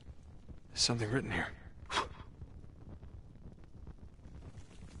 There's something written here.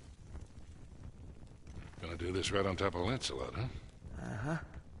 Gonna do this right on top of Lancelot, huh? Uh-huh.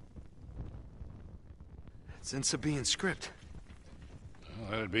 It's in Sabaean script.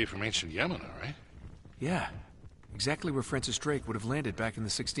 Well, that'd be from ancient Yemen, all right? Yeah. Exactly where Francis Drake would have landed back in the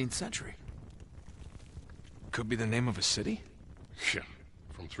 16th century. Could be the name of a city? Yeah,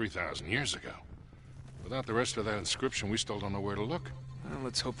 from 3,000 years ago. Without the rest of that inscription, we still don't know where to look. Well,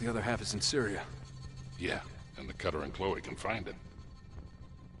 let's hope the other half is in Syria. Yeah, and the Cutter and Chloe can find it.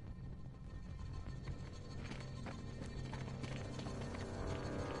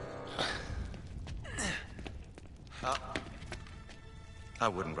 I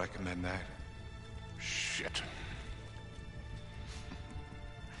wouldn't recommend that. Shit.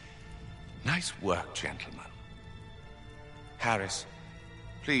 Nice work, gentlemen. Harris,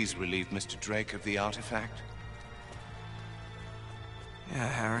 please relieve Mr. Drake of the artifact. Yeah,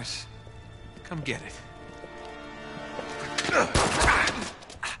 Harris. Come get it.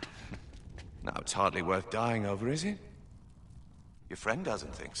 Now, it's hardly worth dying over, is it? Your friend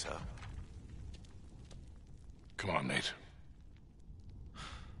doesn't think so. Come on, Nate.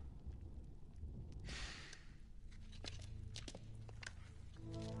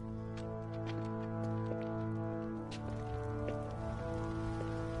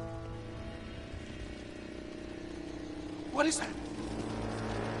 What is that? Oh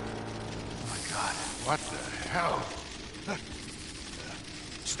my God. What the hell?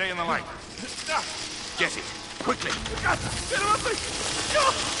 Stay in the light. Get it, quickly. Get him up me!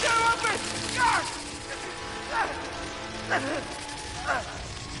 Get him up me!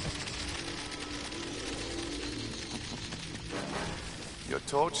 Your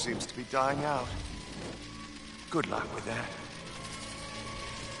torch seems to be dying out. Good luck with that.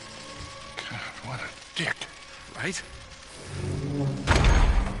 God, what a dick. Right?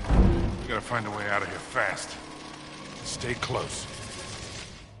 We gotta find a way out of here fast. Stay close.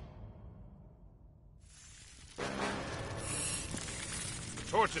 The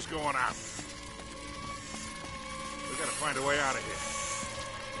torch is going out. We gotta find a way out of here.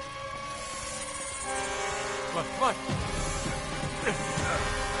 Come on, come on.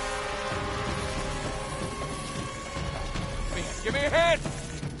 Give me a hand!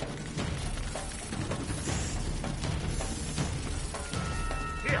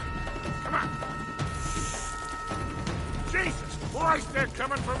 Here, come on. Jesus Christ, they're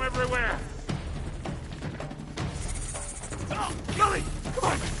coming from everywhere. Oh, Gully! Come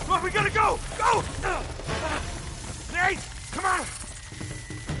on! Come on, we gotta go! Go! Nate, come on.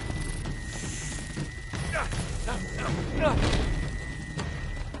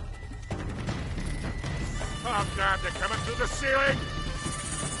 Oh, God, they're coming through the ceiling!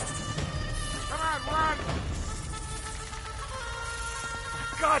 Come on, run!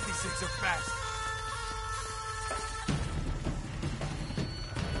 God, these things are fast!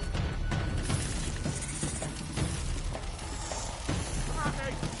 Come on,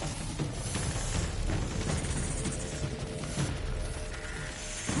 Nate!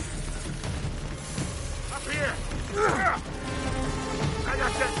 Up here! I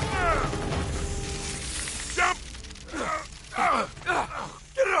got you! Jump!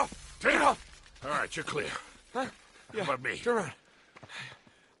 Get it off! Take it off! All right, you're clear. Huh? Yeah. How about me? Turn around.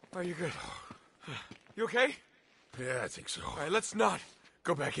 Are you good? You okay? Yeah, I think so. All right, let's not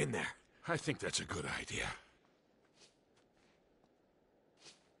go back in there. I think that's a good idea.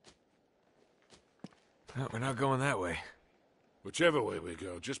 No, we're not going that way. Whichever way we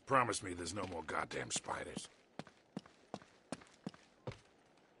go, just promise me there's no more goddamn spiders.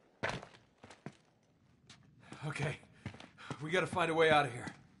 Okay. We gotta find a way out of here.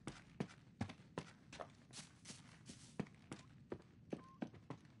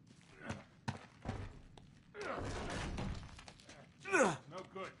 No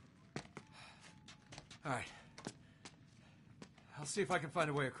good. All right. I'll see if I can find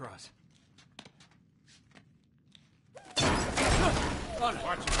a way across. On it.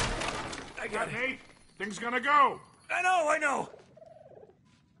 Watch it. I got it. Nate, things gonna go. I know!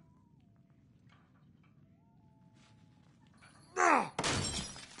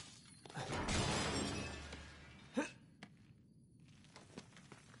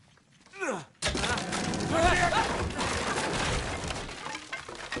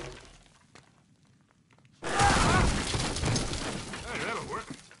 Hey, that'll work.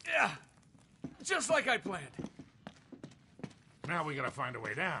 Yeah. Just like I planned. Now we gotta find a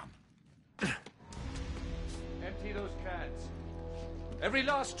way down. Empty those cans. Every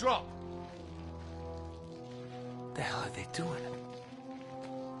last drop. The hell are they doing?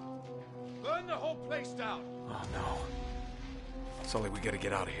 Burn Burn the whole place down! Oh, no. Sully, we gotta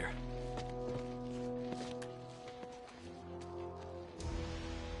get out of here.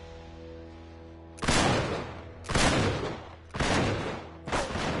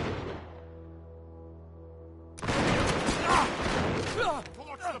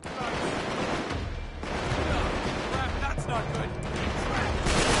 That's not good.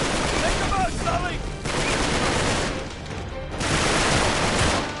 Take him out, Sully!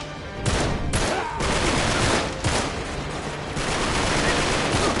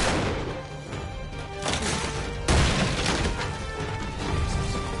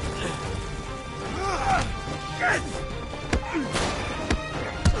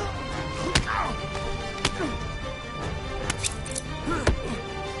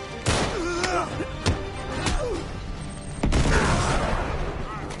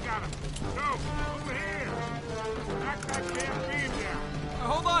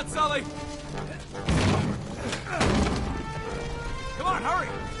 Hold on, Sully! Come on, hurry!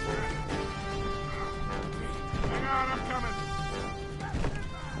 Hang on, I'm coming.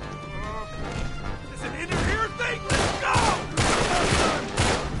 Is it in here thing? Let's go!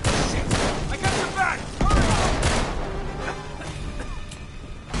 Shit! I got your back! Hurry!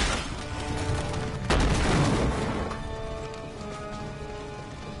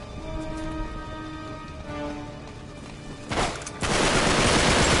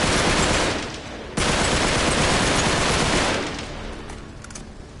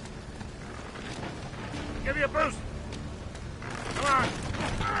 Give me a boost! Come on!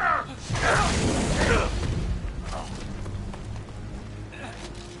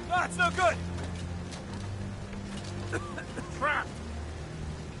 That's no good! Trapped!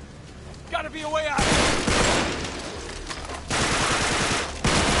 Gotta be a way out!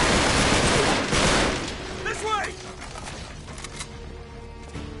 This way!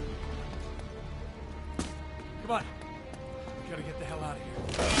 Come on. We gotta get the hell out of here.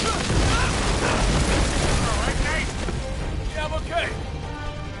 All right, Nate? Yeah, I'm okay.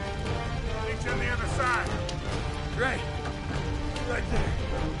 Meet you on the other side. Great. Right there.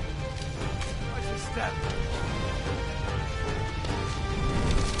 Watch your step.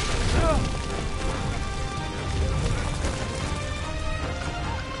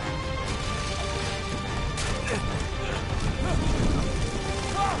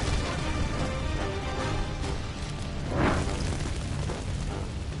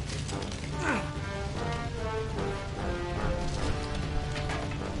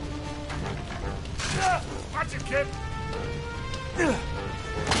 Watch it, kid!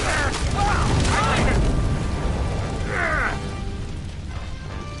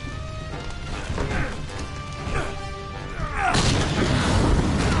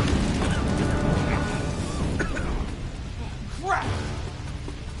 Crap!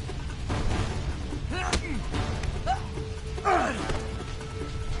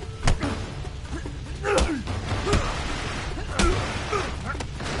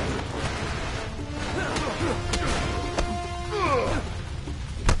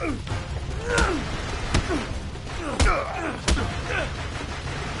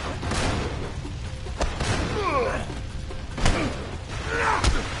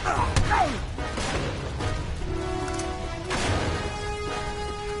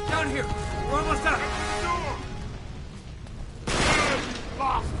 Down here! We're almost out!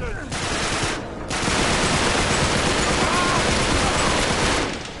 Bastard!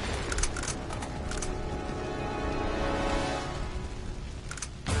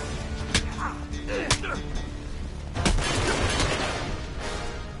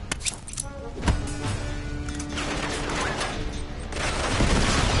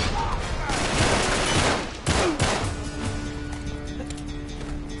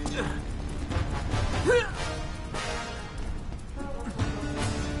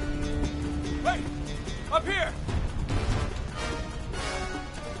 Hey! Up here!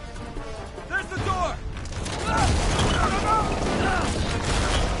 There's the door!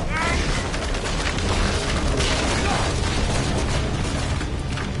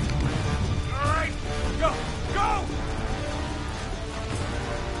 All right! Go! Go!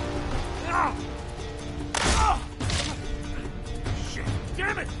 Shit!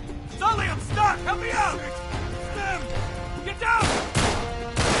 Damn it! Sully, I'm stuck! Help me out! Stem! Get down!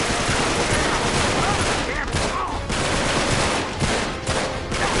 Damn it!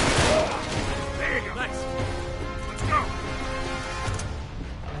 There you go. Nice. Let's go.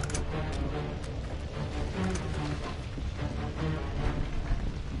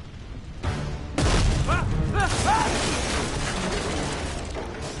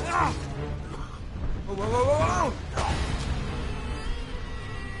 Whoa, whoa, whoa, whoa!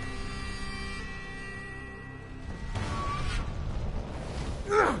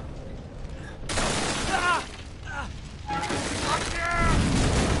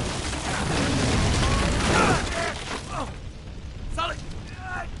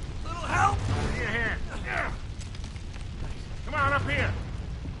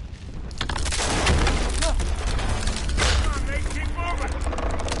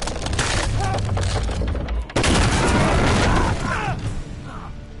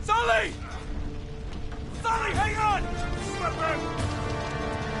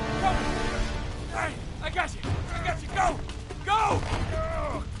 got you! I got you! Go! Go!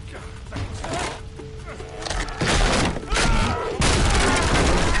 Oh, God.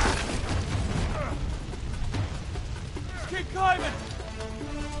 Keep climbing!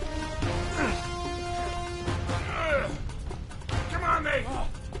 Come on, Nate!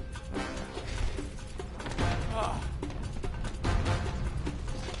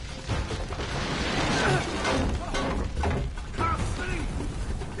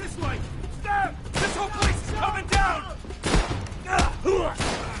 This way! Stop! This whole place is coming down!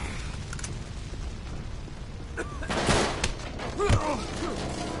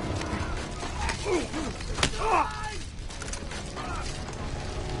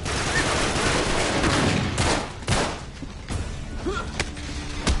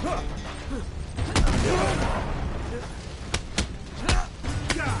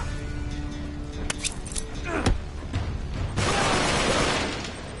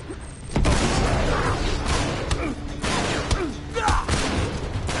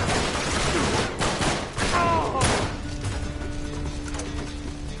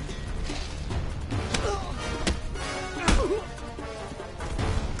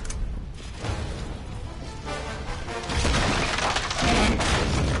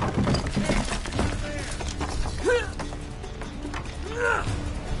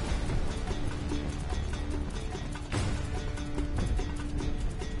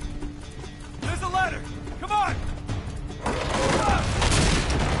 There's a ladder! Come on!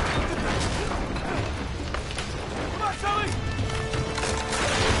 Come on, Sully!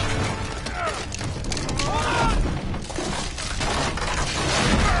 Hold on!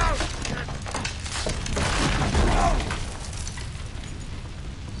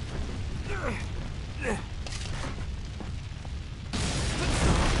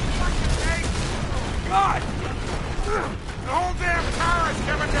 God! The whole damn tower is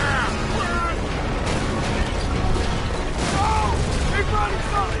coming down! Go! Keep running,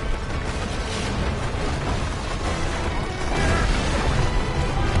 Sully!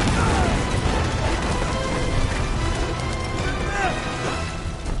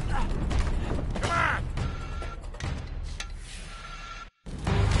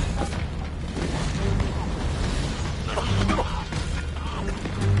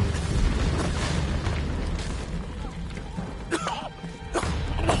 Come on!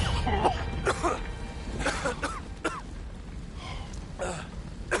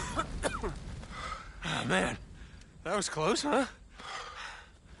 Oh, man. That was close, huh?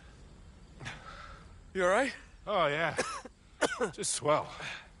 You all right? Oh, yeah. Just swell.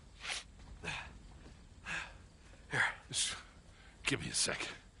 Here. Just give me a sec.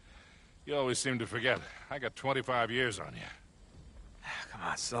 You always seem to forget. I got 25 years on you. Come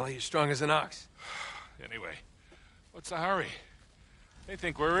on, Sully. You're strong as an ox. Anyway, what's the hurry? They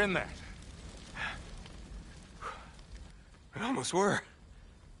think we're in that. We almost were.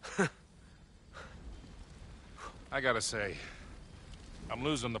 I gotta say, I'm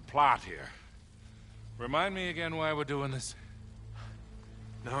losing the plot here. Remind me again why we're doing this?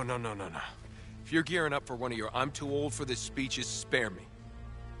 No. If you're gearing up for one of your I'm too old for this speeches, spare me.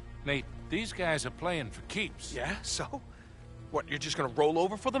 Nate, these guys are playing for keeps. Yeah? So? What, you're just gonna roll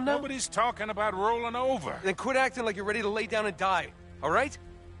over for them now? Nobody's talking about rolling over. Then quit acting like you're ready to lay down and die, all right?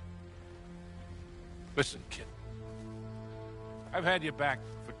 Listen, kid. I've had you back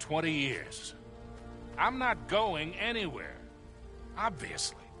for 20 years. I'm not going anywhere.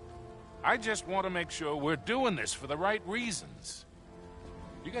 Obviously. I just want to make sure we're doing this for the right reasons.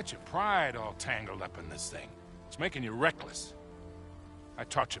 You got your pride all tangled up in this thing. It's making you reckless. I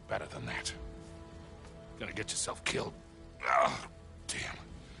taught you better than that. Gonna get yourself killed. Oh, damn.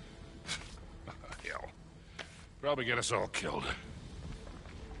 Hell. Probably get us all killed.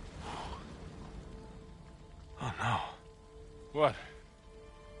 Oh, no. What?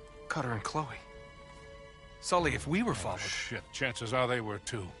 Cutter and Chloe. Sully, if we were followed... Oh, shit. Chances are they were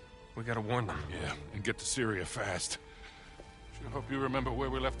too. We gotta warn them. Yeah, and get to Syria fast. Sure hope you remember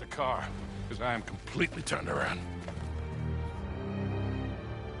where we left the car, because I am completely turned around.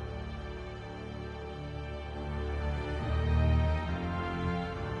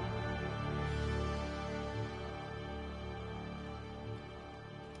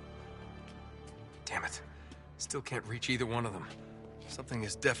 Damn it. Still can't reach either one of them. Something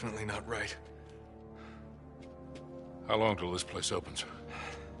is definitely not right. How long till this place opens?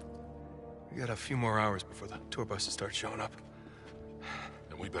 We got a few more hours before the tour buses start showing up.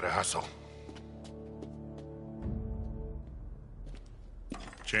 Then we better hustle.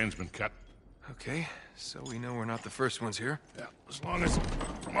 Chain's been cut. Okay, so we know we're not the first ones here. Yeah, as long as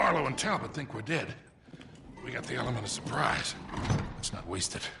Marlowe and Talbot think we're dead, we got the element of surprise. Let's not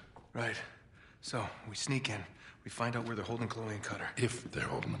waste it. Right. So, we sneak in. We find out where they're holding Chloe and Cutter. If they're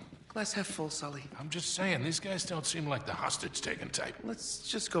holding them. Glass half full, Sully. I'm just saying, these guys don't seem like the hostage-taking type. Let's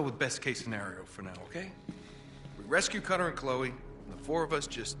just go with best case scenario for now, okay? We rescue Cutter and Chloe, and the four of us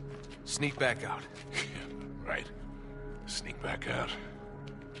just sneak back out. Right. Sneak back out.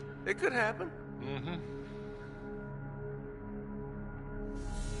 It could happen. Mm-hmm.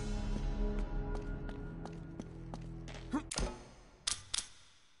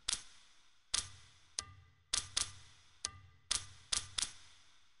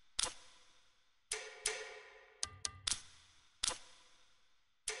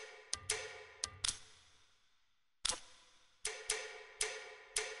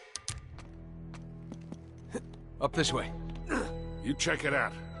 Up this way. You check it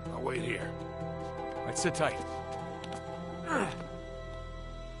out. I'll wait here. All right, sit tight.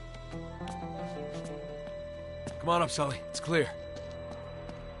 Come on up, Sully. It's clear.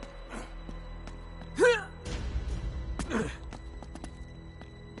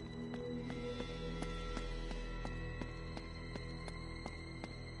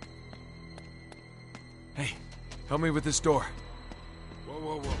 Hey, help me with this door. Whoa,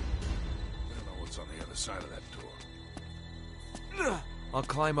 whoa, whoa. I don't know what's on the other side of that door. I'll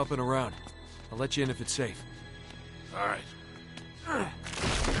climb up and around. I'll let you in if it's safe. All right.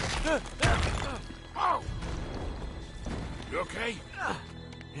 Oh! You okay?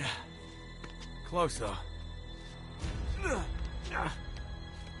 Yeah. Close, though.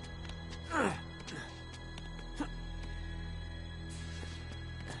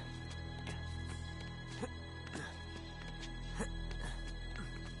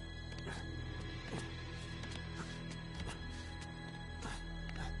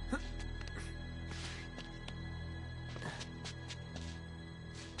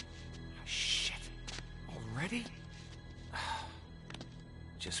 Shit. Already?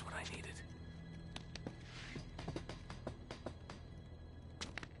 Just what I needed.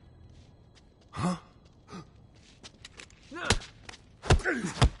 Huh?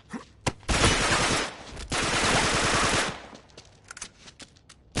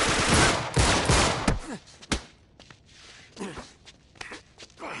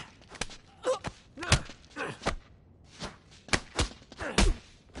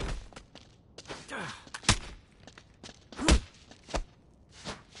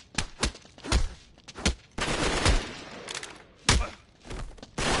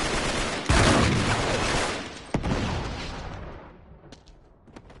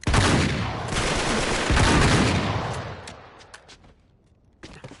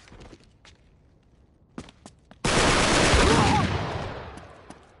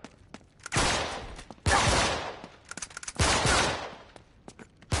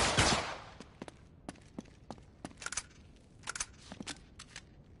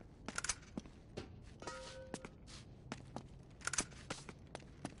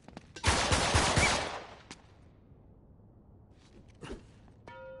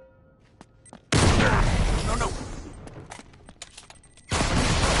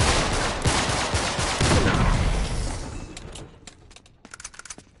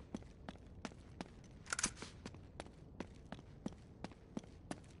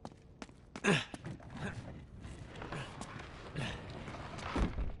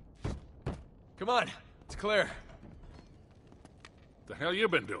 Come on. It's clear. The hell you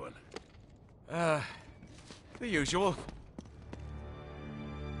been doing? The usual.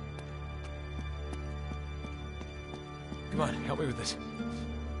 Come on, help me with this.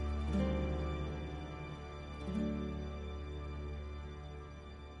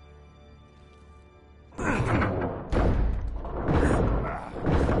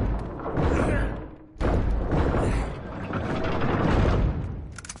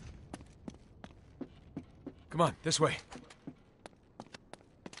 Come on, this way.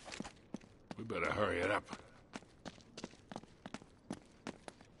 We better hurry it up.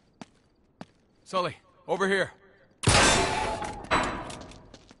 Sully, over here.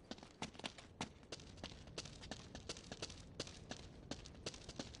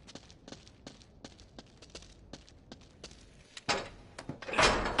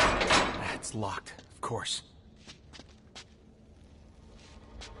 It's locked, of course.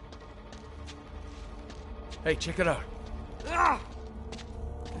 Hey, check it out.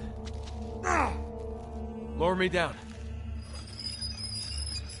 Lower me down.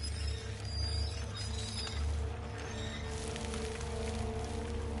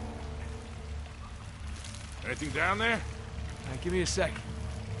 Anything down there? Give me a sec.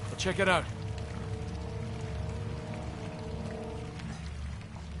 I'll check it out.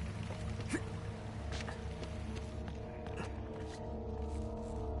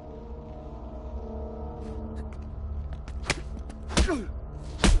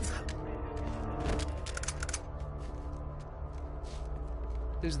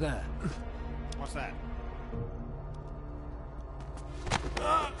 there? What's that?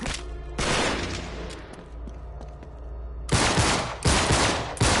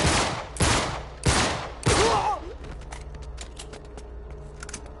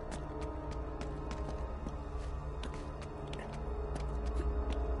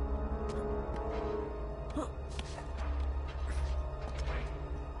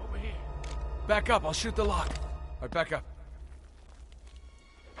 Over here. Back up, I'll shoot the lock. All right, back up.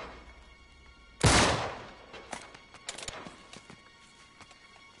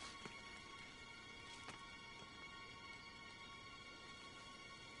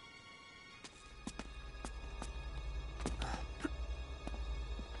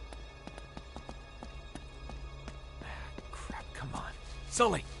 Crap, come on.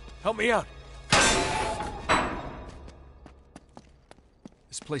 Sully, help me out.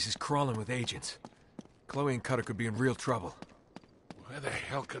 This place is crawling with agents. Chloe and Cutter could be in real trouble. Where the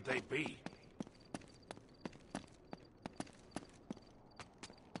hell could they be?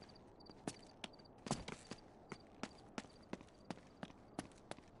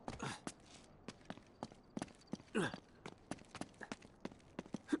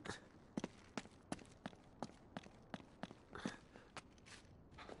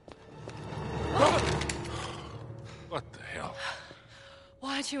 What the hell?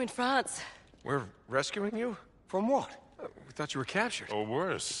 Why aren't you in France? We're rescuing you? From what? We thought you were captured. Or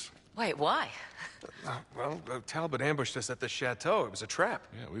worse. Wait, why? Talbot ambushed us at the chateau. It was a trap.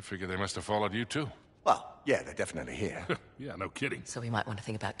 Yeah, we figured they must have followed you too. Well, yeah, they're definitely here. Yeah, no kidding. So we might want to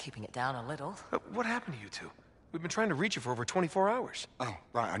think about keeping it down a little. What happened to you two? We've been trying to reach you for over 24 hours. Oh,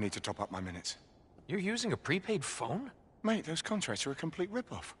 right, I need to top up my minutes. You're using a prepaid phone? Mate, those contracts are a complete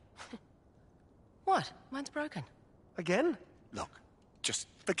rip-off. What? Mine's broken. Again? Look, just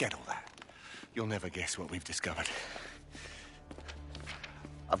forget all that. You'll never guess what we've discovered.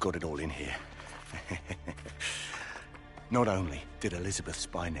 I've got it all in here. Not only did Elizabeth's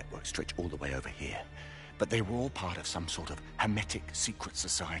spy network stretch all the way over here, but they were all part of some sort of hermetic secret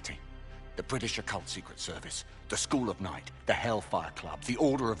society. The British Occult Secret Service, the School of Night, the Hellfire Club, the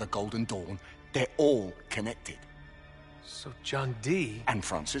Order of the Golden Dawn, they're all connected. So John Dee... And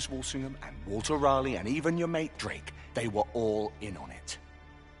Francis Walsingham and Walter Raleigh and even your mate Drake, they were all in on it.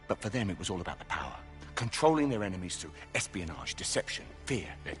 But for them, it was all about the power. Controlling their enemies through espionage, deception, fear.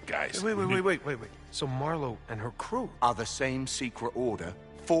 Hey, guys. Wait. So Marlowe and her crew... Are the same secret order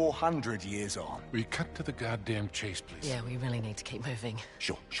 400 years on. We cut to the goddamn chase, please. Yeah, we really need to keep moving.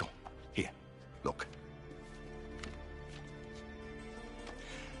 Sure. Here, look.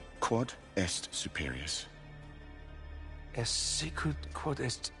 Quod est superius. Est sicut quod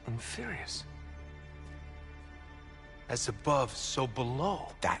est inferius. As above, so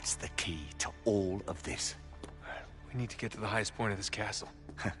below. That's the key to all of this. We need to get to the highest point of this castle.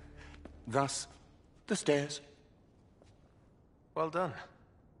 Thus, the stairs. Well done.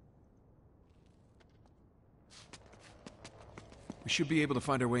 We should be able to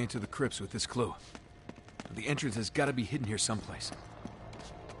find our way into the crypts with this clue. The entrance has got to be hidden here someplace.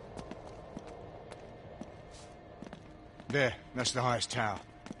 There, that's the highest tower.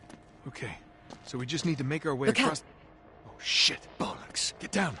 Okay, so we just need to make our way Look out. across... Oh, shit. Bollocks.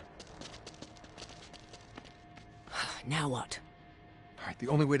 Get down. Now what? All right, the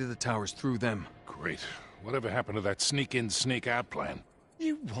only way to the tower is through them. Great. Whatever happened to that sneak-in, sneak-out plan?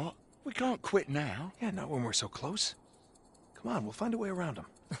 You what? We can't quit now. Yeah, not when we're so close. Come on, we'll find a way around them.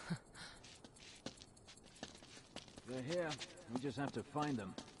 They're here. We just have to find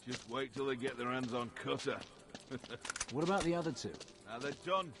them. Just wait till they get their hands on Cutter. What about the other two? Now they're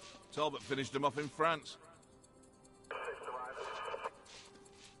done. Talbot finished them off in France.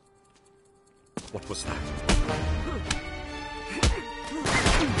 What was that?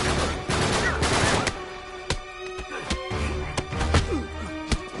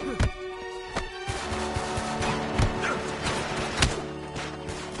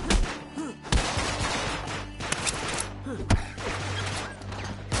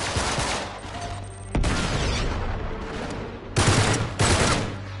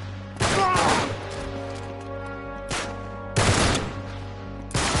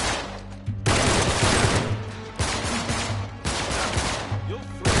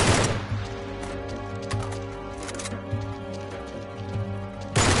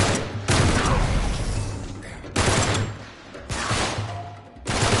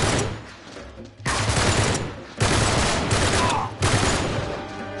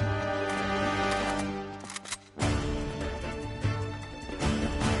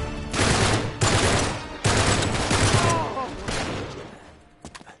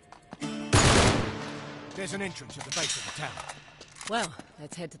 There's an entrance at the base of the tower. Well,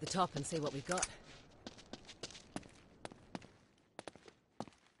 let's head to the top and see what we've got.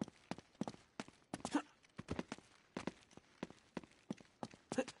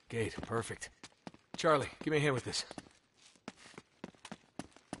 Gate, perfect. Charlie, give me a hand with this.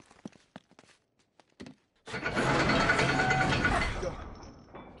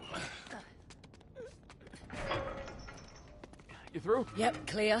 You through? Yep,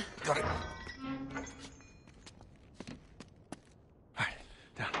 clear. Got it. All right,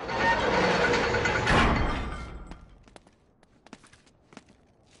 down.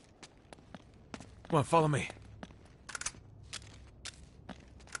 Come on, follow me.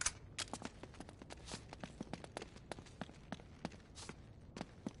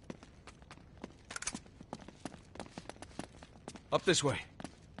 Up this way.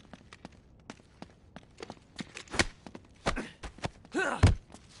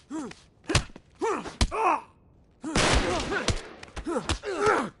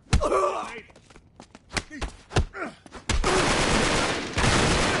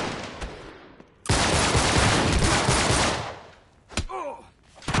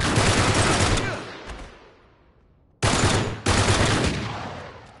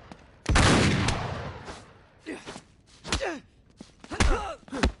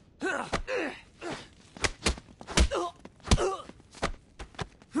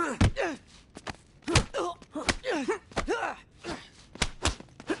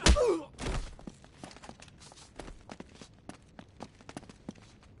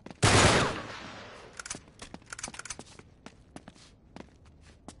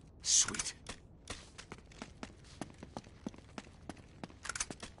 Sweet.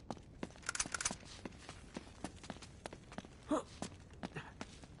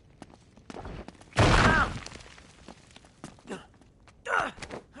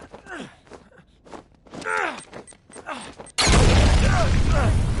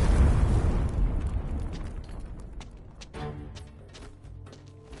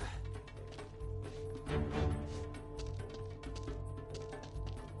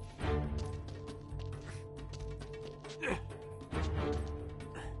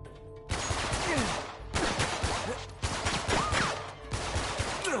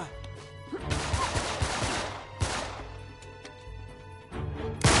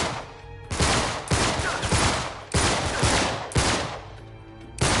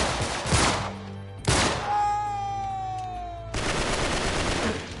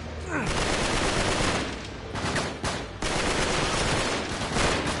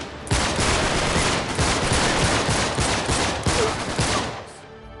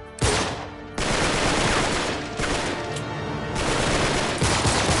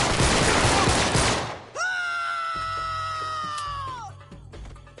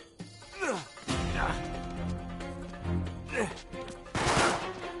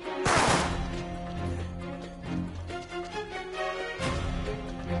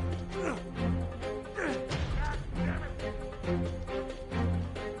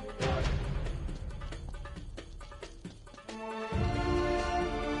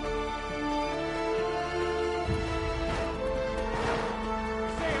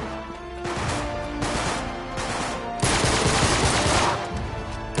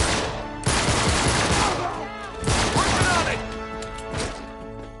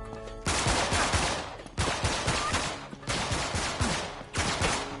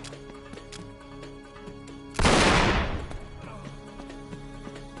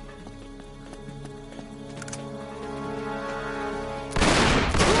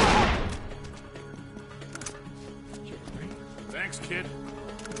 Thanks, kid.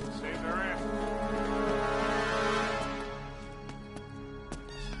 Saved our ass.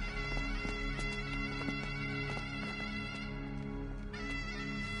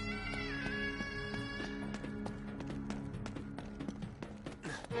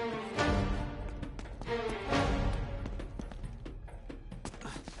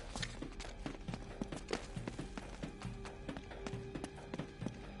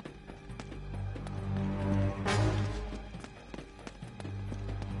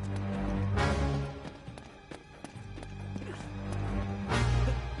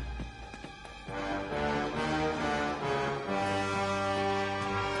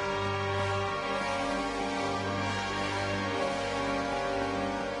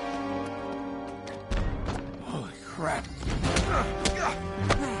 Crap.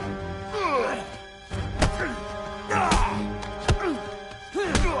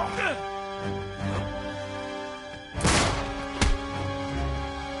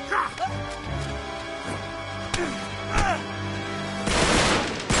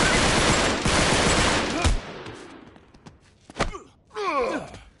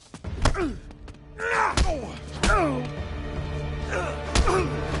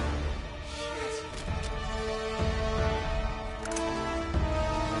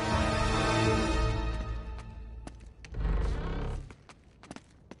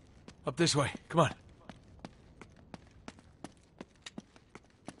 Up this way. Come on.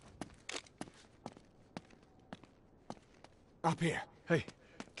 Up here. Hey,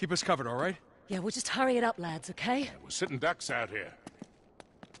 keep us covered, all right? Yeah, we'll just hurry it up, lads, okay? We're sitting ducks out here.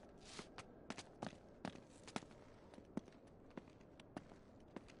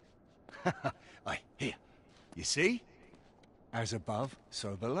 Hey, here. You see? As above,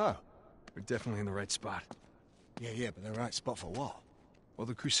 so below. We're definitely in the right spot. Yeah, but the right spot for what? Well,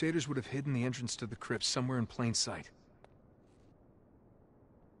 the Crusaders would have hidden the entrance to the crypt somewhere in plain sight.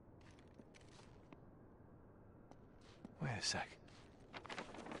 Wait a sec.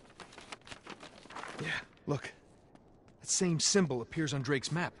 Yeah, look. That same symbol appears on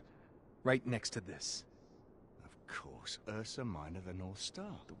Drake's map. Right next to this. Of course, Ursa Minor, the North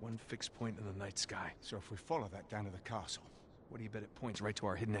Star. The one fixed point in the night sky. So if we follow that down to the castle... What do you bet it points right to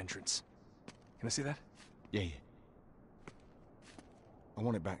our hidden entrance? Can I see that? Yeah. I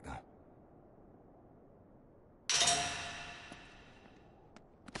want it back, though.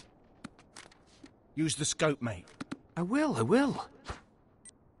 Use the scope, mate. I will.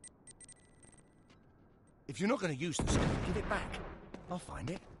 If you're not going to use the scope, give it back. I'll find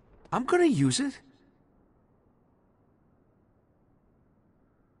it. I'm gonna use it.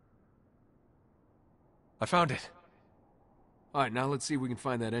 I found it. All right, now let's see if we can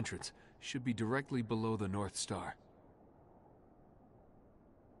find that entrance. Should be directly below the North Star.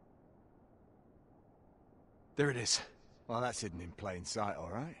 There it is. Well, that's hidden in plain sight,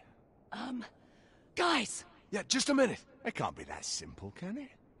 all right? Guys! Yeah, just a minute. It can't be that simple, can it?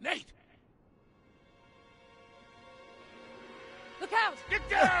 Nate! Look out! Get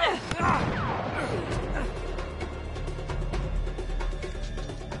down!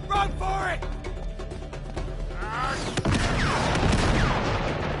 Run for it!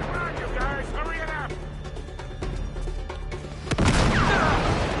 Come on, you guys, hurry it up!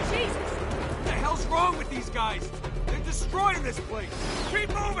 Jesus! What the hell's wrong with these guys? They're destroying this place! Keep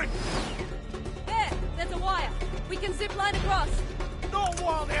moving! There! There's a wire! We can zip line across! Not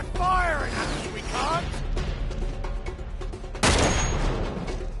while they're firing at us, we can't!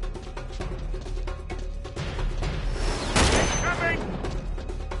 Coming!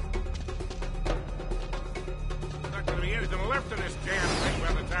 There's not gonna be anything left of this damn thing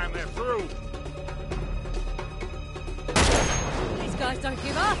by the time they're through. These guys don't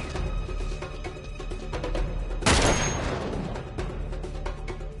give up!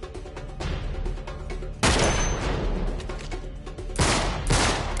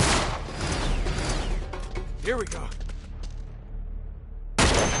 Here we go.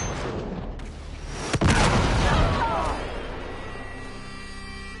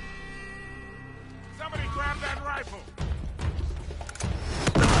 Somebody grab that rifle!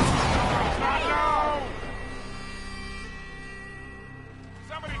 No!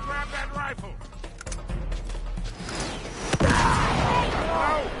 Somebody grab that rifle!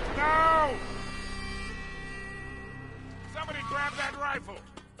 No! Somebody grab that rifle!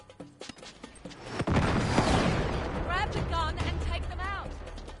 Grab the gun and take them out!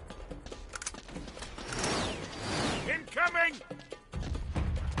 Incoming!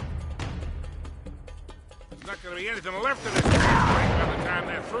 There's not gonna be anything left of this damn thing by the time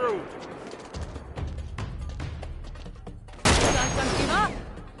they're through. These guys don't give up!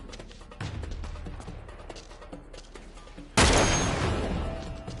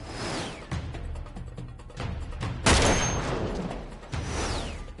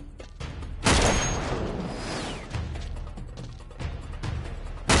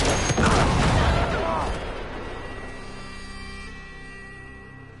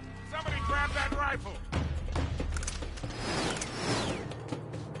 Somebody grab that rifle!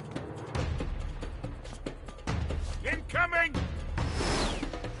 Incoming!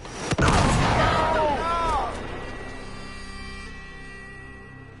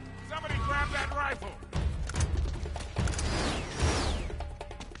 Somebody grab that rifle!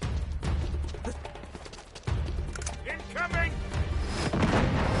 Incoming!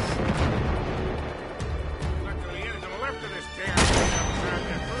 There's not gonna be anything left of this damn thing by the time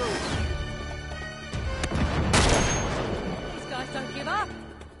they're through. These guys don't give up!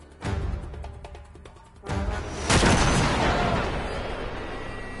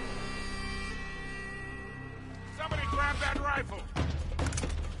 Somebody grab that rifle!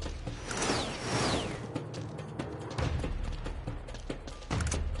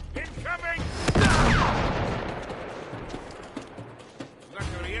 Incoming! There's not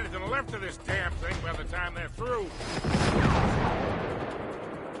gonna be anything left of this damn thing by the time they're through.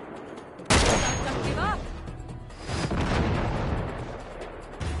 These guys don't give up!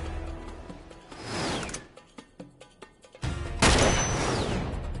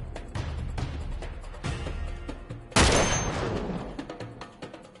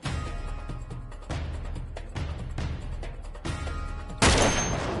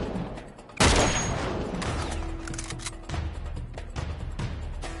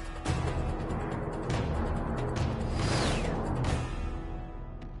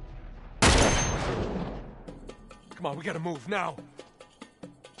 Come on, we gotta move now.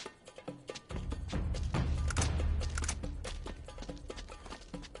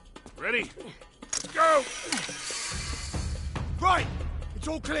 Ready? Let's go! Right! It's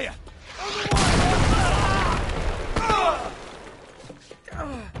all clear!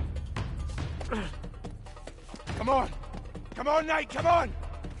 Come on! Come on, Nate, come on!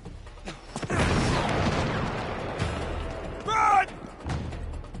 Run!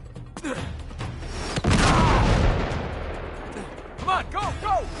 Come on, go,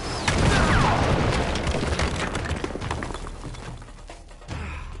 go!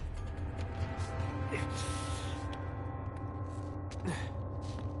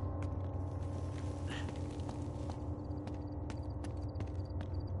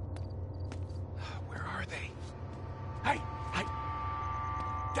 Where are they? Hey! Hey!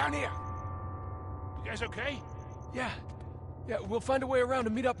 Down here! You guys okay? Yeah. Yeah, we'll find a way around to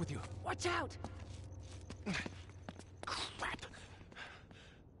meet up with you. Watch out! Crap.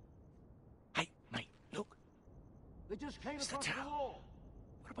 Hey, mate, look. They just came It's the across the tower. wall.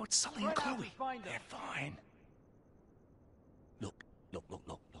 What about Sully and Right out Chloe? and find them. They're fine. Look, look, look,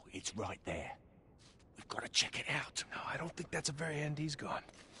 look, look. It's right there. We've got to check it out. No, I don't think that's a very end he's gone.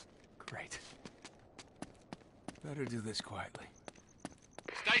 Great. Better do this quietly.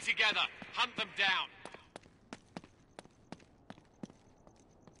 Stay together. Hunt them down.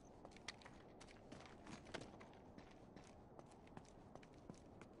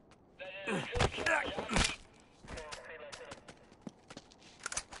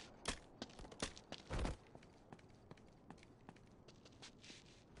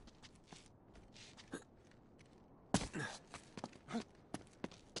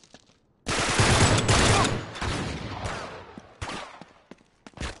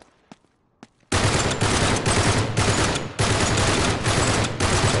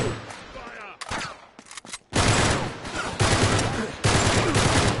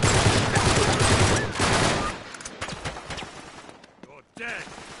 You're dead.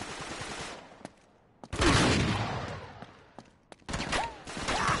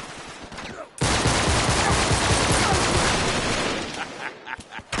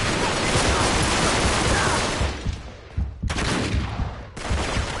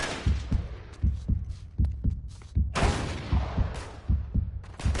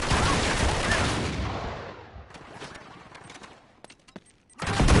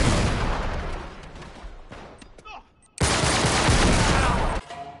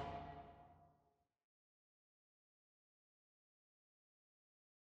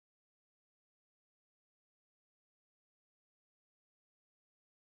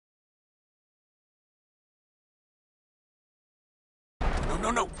 No,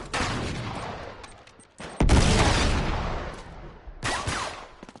 no, no.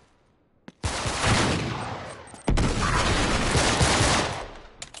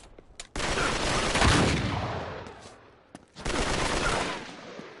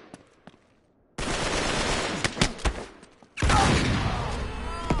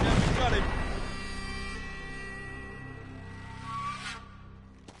 Got him!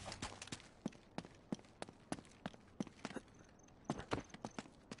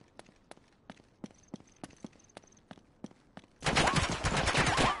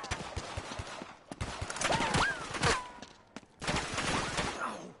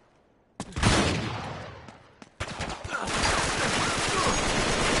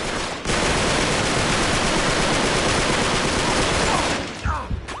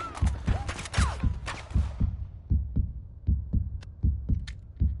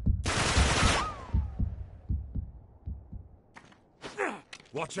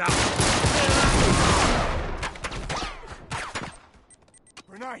 Watch out!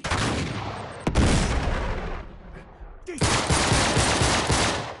 Grenade!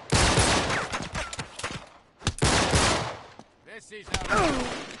 This is how...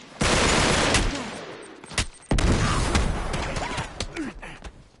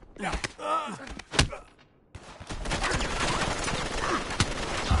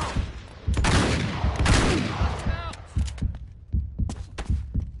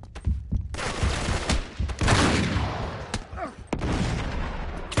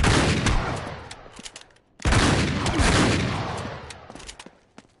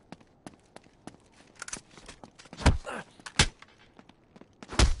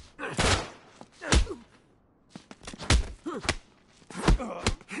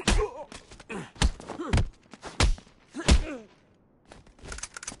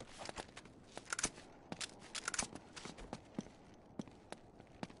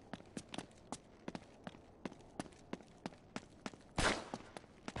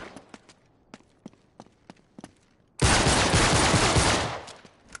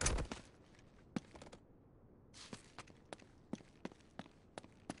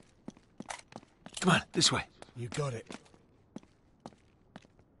 Come on, this way. You got it.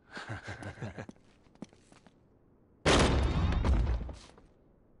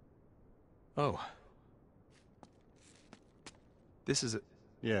 Oh. This is a...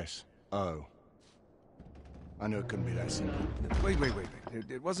 Yes. Oh. I knew it couldn't be that simple. Wait.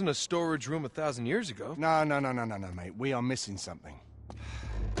 It wasn't a storage room 1,000 years ago. No, mate. We are missing something.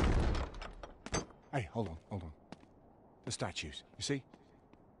 Hey, hold on. The statues, you see?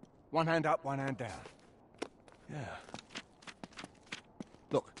 One hand up, one hand down. Yeah.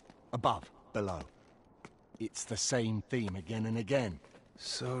 Look, above, below. It's the same theme again and again.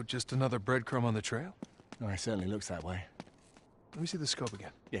 So, just another breadcrumb on the trail? No, it certainly looks that way. Let me see the scope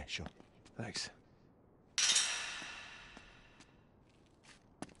again. Yeah, sure. Thanks.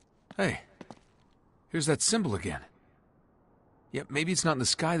 Hey, here's that symbol again. Yeah, maybe it's not in the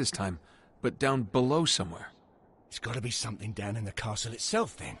sky this time, but down below somewhere. It's got to be something down in the castle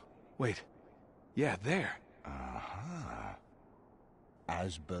itself, then. Wait. Yeah, there. Uh-huh.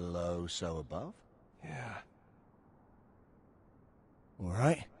 As below, so above? Yeah. All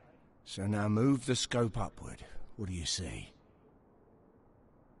right. So now move the scope upward. What do you see?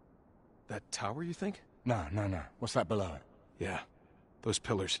 That tower, you think? No. What's that below it? Yeah. Those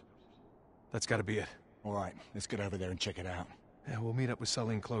pillars. That's gotta be it. All right, let's get over there and check it out. Yeah, we'll meet up with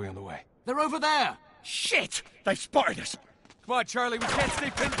Sully and Chloe on the way. They're over there! Shit! They spotted us! Come on, Charlie, we can't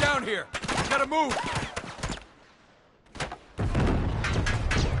stay pinned down here. We gotta move!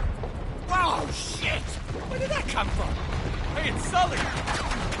 Oh, shit! Where did that come from? Hey, it's Sully!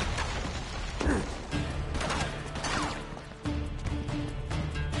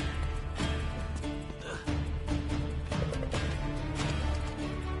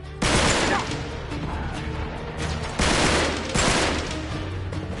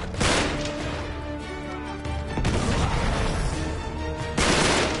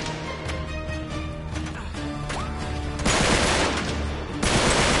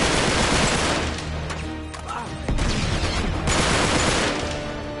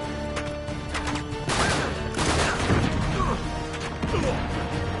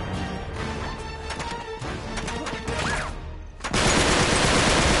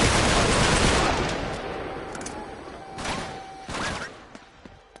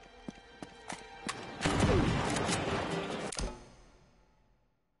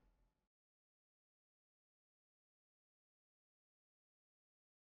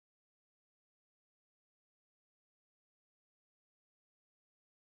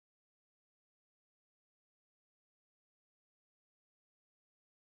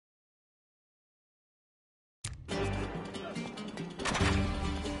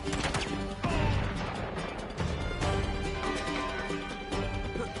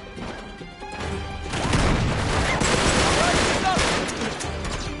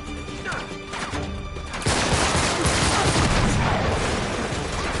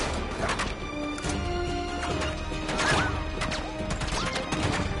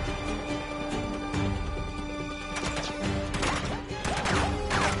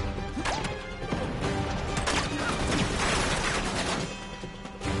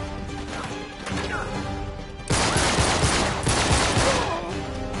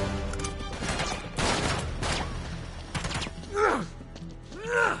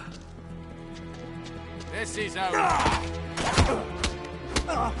 This is over.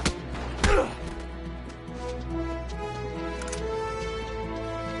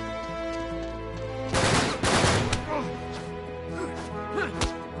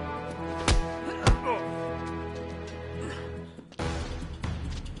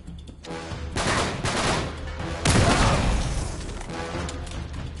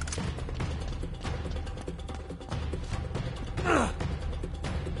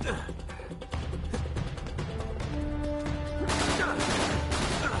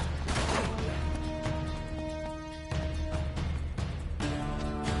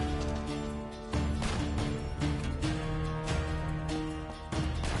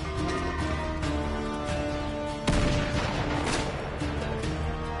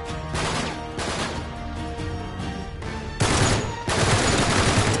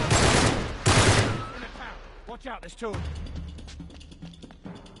 Watch out, there's two.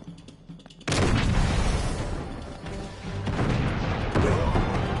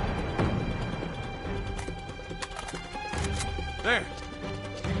 There!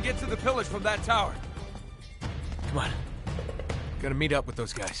 You can get to the pillars from that tower. Come on. Gotta meet up with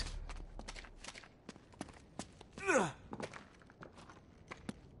those guys.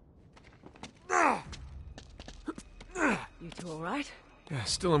 You two all right? Yeah,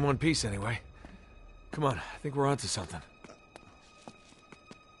 still in one piece anyway. Come on, I think we're onto something.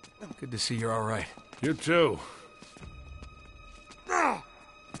 Good to see you're all right. You too.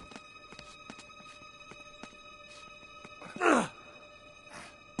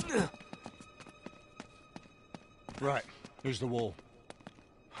 Right. Here's the wall.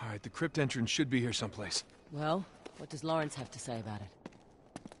 All right, the crypt entrance should be here someplace. Well, what does Lawrence have to say about it?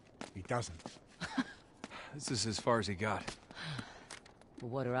 He doesn't. This is as far as he got.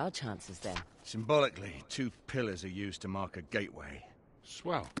 Well, what are our chances then? Symbolically, 2 pillars are used to mark a gateway.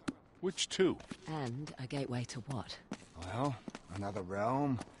 Swell. Which 2? And a gateway to what? Well, another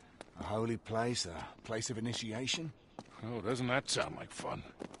realm, a holy place, a place of initiation. Oh, doesn't that sound like fun?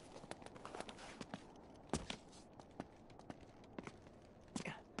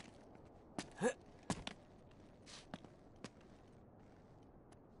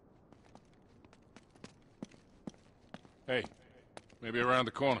 Hey, maybe around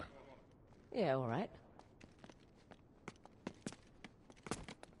the corner. Yeah, all right.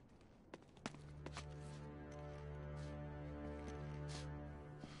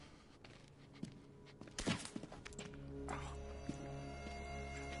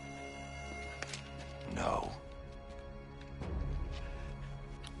 No.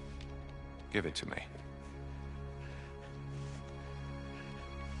 Give it to me.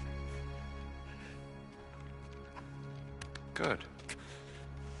 Good.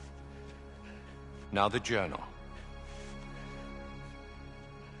 Now the journal.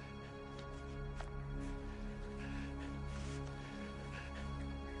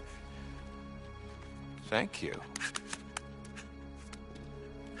 Thank you.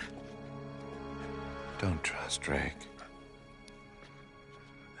 Don't trust Drake.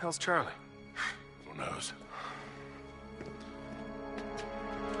 Hell's Charlie? Who knows?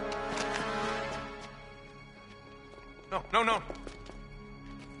 No.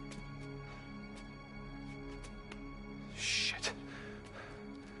 Shit.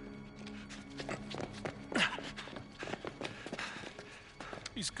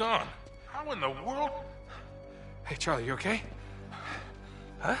 He's gone. How in the world? Hey, Charlie, you okay?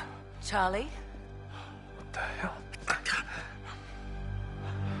 Huh? Charlie? What the hell?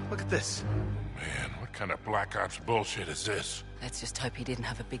 Look at this. Man, what kind of Black Ops bullshit is this? Let's just hope he didn't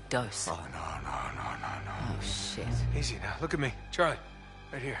have a big dose. Oh, no. Oh, shit. Easy now. Look at me. Charlie,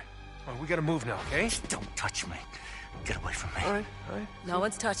 right here. Come on, we gotta move now, okay? Don't touch me. Get away from me. All right. No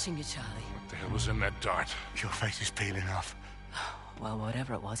one's touching you, Charlie. What the hell was in that dart? Your face is peeling off. Well,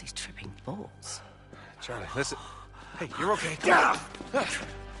 whatever it was, he's tripping balls. Charlie, listen. Hey, you're okay. I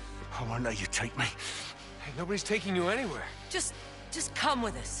won't let you take me. Hey, nobody's taking you anywhere. Just come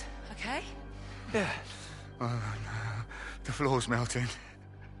with us, okay? Yeah. Oh, no. The floor's melting.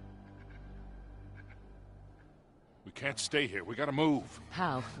 We can't stay here. We gotta move.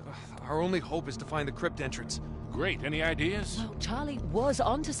 How? Our only hope is to find the crypt entrance. Great. Any ideas? Well, Charlie was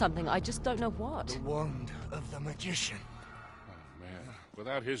onto something. I just don't know what. The wand of the magician. Oh, man.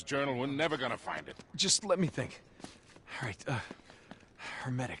 Without his journal, we're never gonna find it. Just let me think. All right,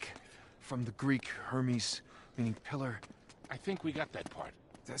 hermetic. From the Greek, Hermes, meaning pillar. I think we got that part.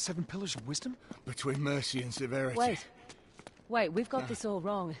 That 7 pillars of wisdom? Between mercy and severity. Wait, we've got this all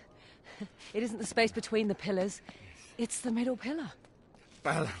wrong. It isn't the space between the pillars. It's the middle pillar.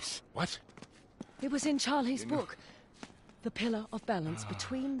 Balance. What? It was in Charlie's book. The pillar of balance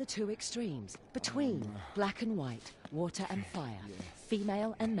between the 2 extremes. Between black and white, water and fire,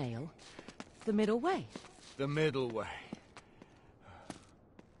 female and male. The middle way. The middle way.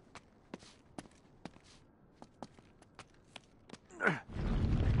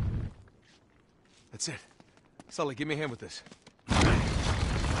 That's it. Sully, give me a hand with this.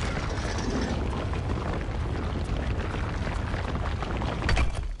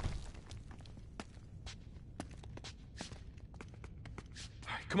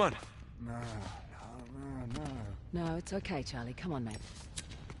 Come on. No, it's okay, Charlie. Come on, mate.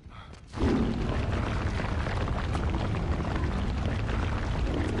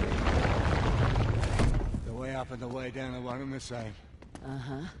 The way up and the way down are one and the same.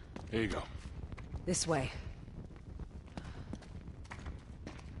 Uh-huh. Here you go. This way.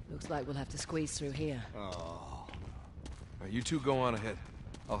 Looks like we'll have to squeeze through here. Oh. All right, you 2 go on ahead.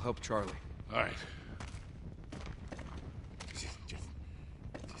 I'll help Charlie. All right.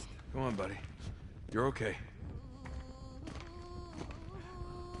 Come on, buddy. You're okay.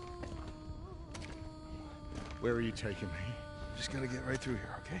 Where are you taking me? Just gotta get right through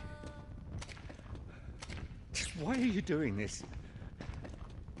here, okay? Just why are you doing this?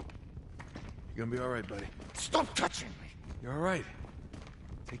 You're gonna be all right, buddy. Stop touching me! You're all right.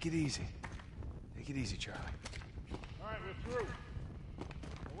 Take it easy. Take it easy, Charlie. All right, we're through.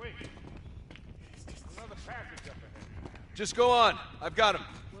 Oh, wait. There's another passage up ahead. Just go on. I've got him.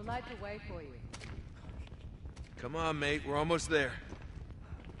 Well, We'll light the way for you. Come on, mate. We're almost there.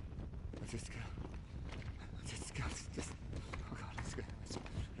 Just go. Oh God,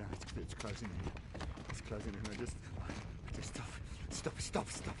 it's closing in. It's closing in. Just stop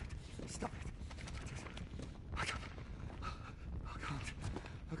it. I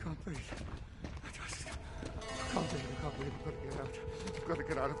can't breathe. I can't breathe. I've got to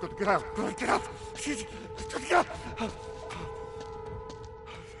get out. I've got to get out.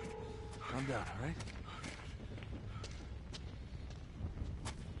 Calm down, all right?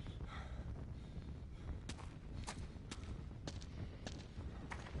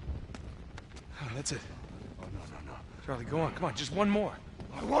 Oh, that's it. Oh, no. Charlie, go on. Come on, just one more.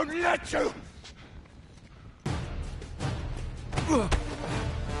 I won't let you!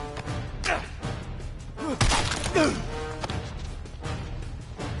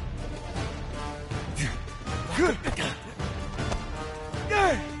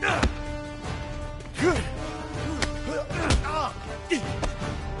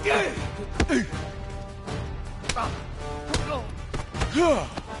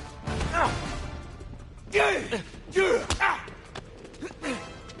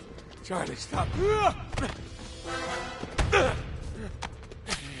 Charlie, stop.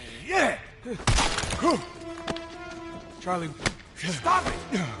 Charlie, stop it!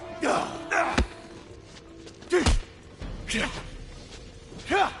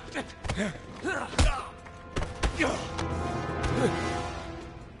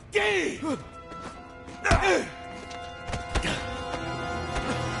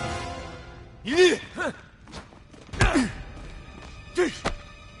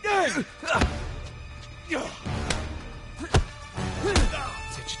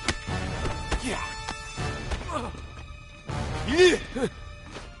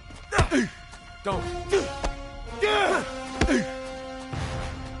 Don't.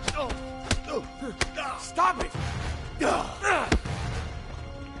 Stop it! Don't.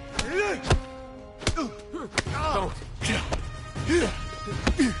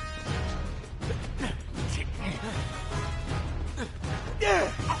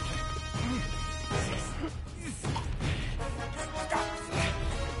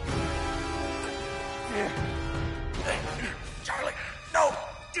 Charlie, no!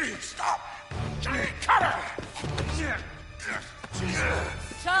 Stop! Charlie, cut her!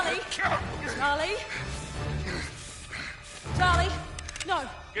 Charlie! Charlie! No!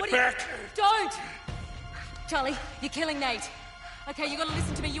 Get back! Don't! Charlie, you're killing Nate. Okay, you gotta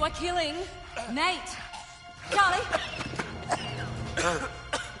listen to me. You are killing Nate. Charlie!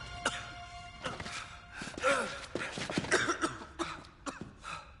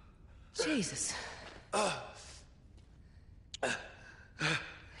 Jesus.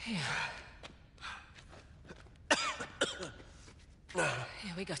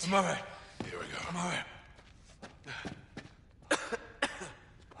 Here we go. I'm all right. Here we go. I'm all right.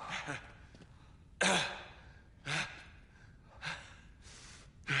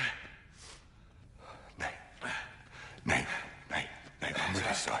 Nate, I'm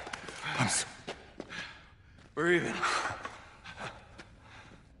really sorry. I'm so... We're even.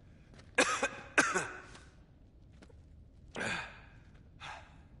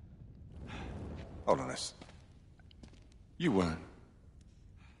 Hold on this. You weren't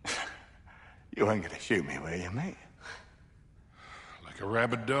gonna shoot me, were you, mate? Like a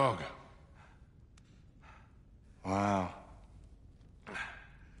rabid dog. Wow.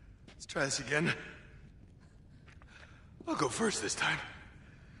 Let's try this again. I'll go first this time.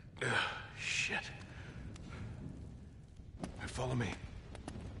 Shit. Right, follow me.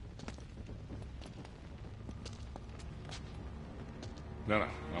 No,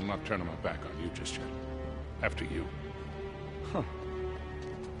 I'm not turning my back on you just yet. After you. Huh.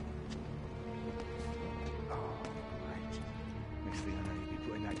 Oh, right. Next thing I know, you'll be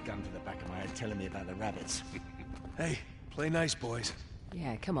putting that gun to the back of my head telling me about the rabbits. Hey, play nice, boys.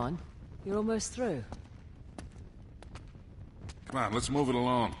 Yeah, come on. You're almost through. Come on, let's move it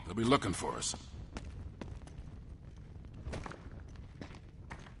along. They'll be looking for us.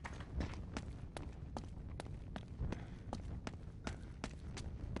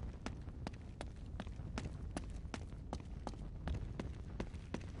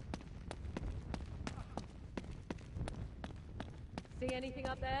 See anything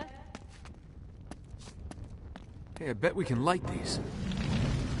up there? Hey, I bet we can light these.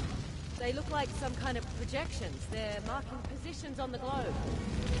 They look like some kind of projections. They're marking positions on the globe.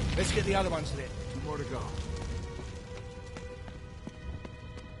 Let's get the other ones lit. 2 more to go.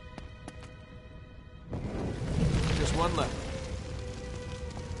 Just one left.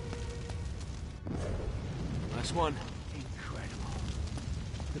 Last one. Incredible.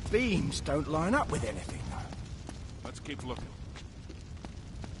 The The beams don't line up with anything, though. Let's keep looking.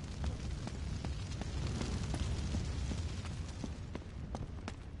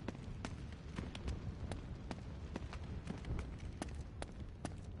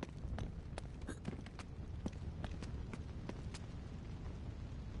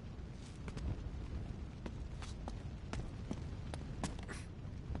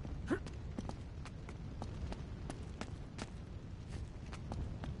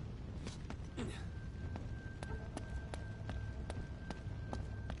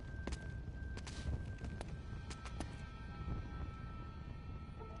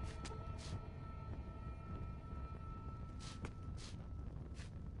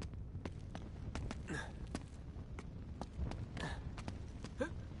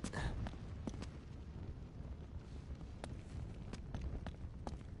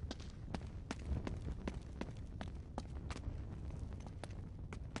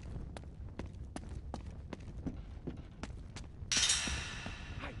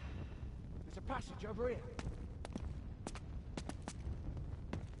 Passage over here.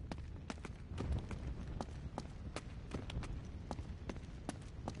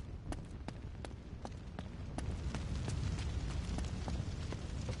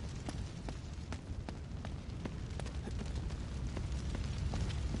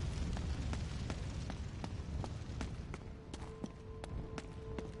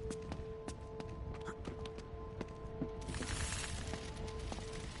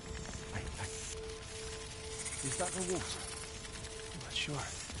 Is that the water? I'm not sure.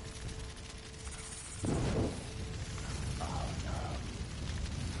 Oh, no.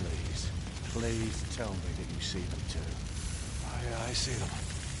 Please tell me that you see them too. Oh, yeah, I see them.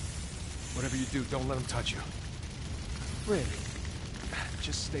 Whatever you do, don't let them touch you. Really?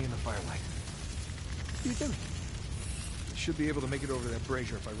 Just stay in the firelight. What are you doing? I should be able to make it over to that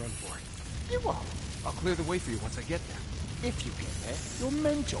brazier if I run for it. You what? I'll clear the way for you once I get there. If you get there, you're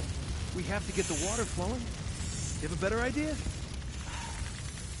mental. We have to get the water flowing. You have a better idea?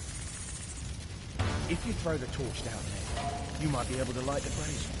 If you throw the torch down there, you might be able to light the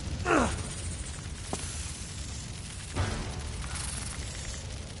brazier.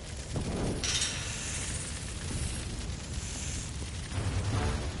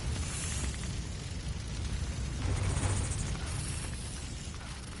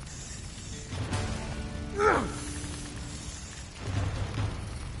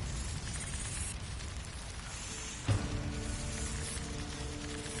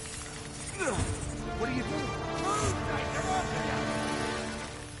 What are you doing? Move, Nate! They're after you!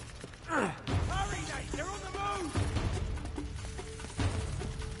 Hurry, Nate! They're on the move!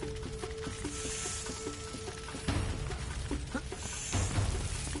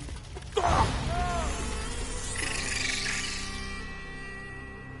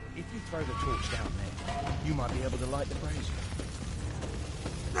 If you throw the torch down there, you might be able to light the brazier.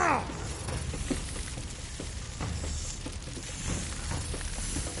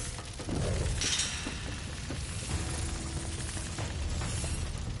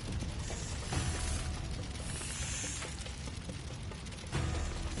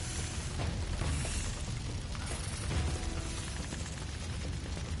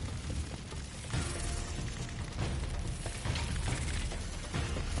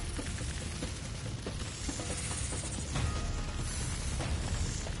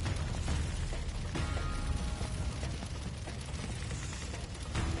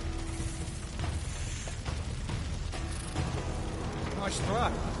 Nice throw.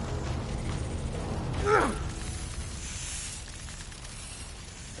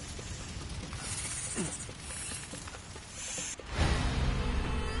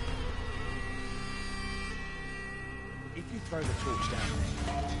 If you throw the torch down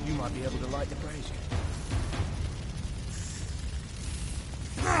there, you might be able to light the brazier.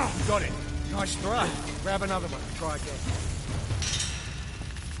 Got it. Nice throw. Grab another one and try again.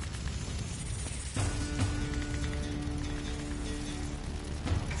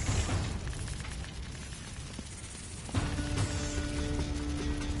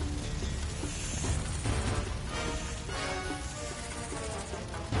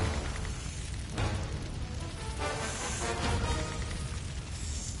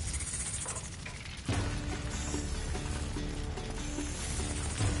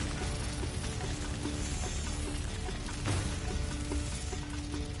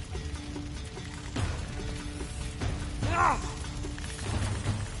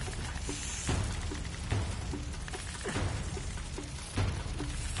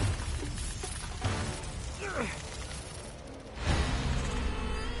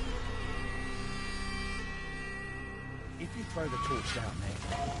 If you throw the torch down there,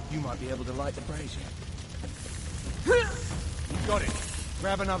 You might be able to light the brazier. You got it.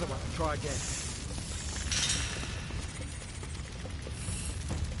 Grab another one and try again.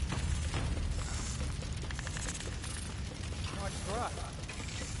 Nice try.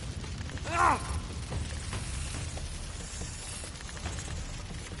 Ah!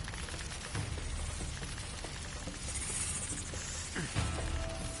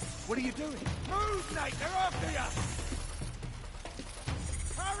 What are you doing? Move, Nate! They're after you!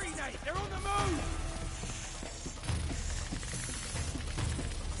 Hurry, Nate! They're on the move!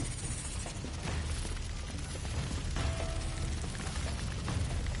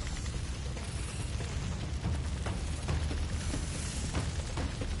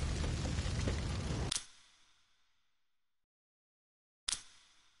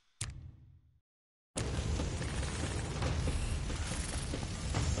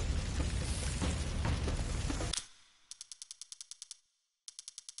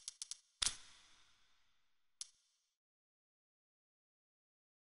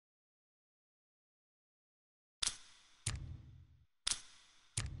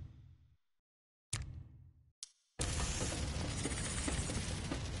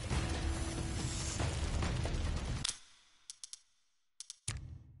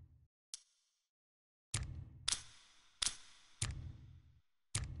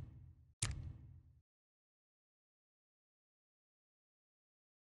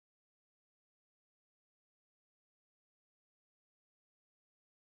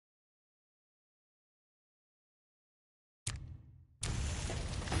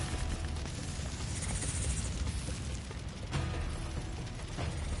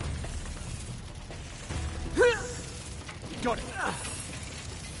 Got it.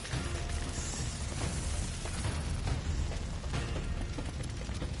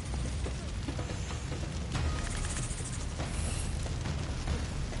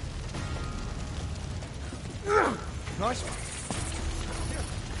 Nice one.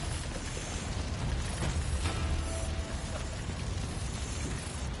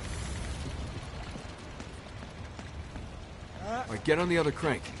 All right, get on the other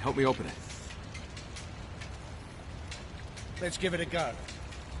crank. Help me open it. Let's give it a go.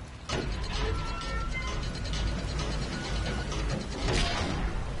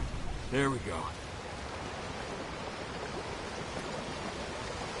 There we go.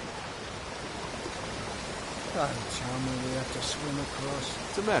 Don't tell me we have to swim across.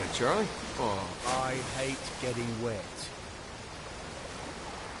 What's the matter, Charlie? Oh, I hate getting wet.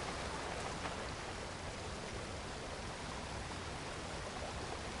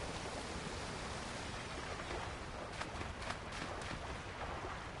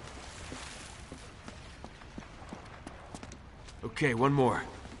 okay, one more.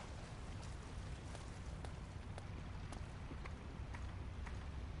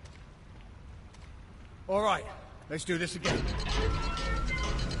 All right, let's do this again.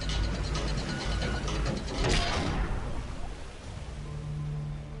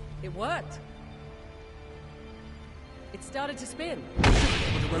 It worked. It started to spin.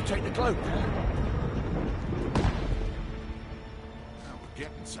 Able to rotate the globe now. Now we're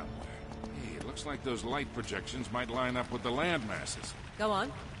getting somewhere. Hey, it looks like those light projections might line up with the land masses. Go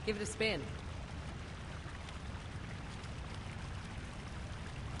on, give it a spin.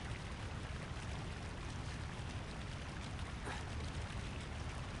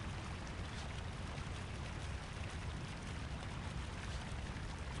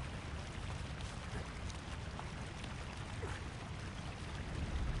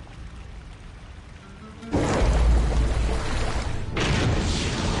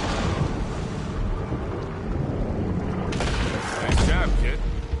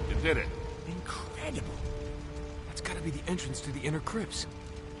 Did it. Incredible. That's gotta be the entrance to the inner crypts.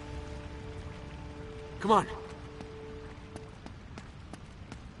 Come on.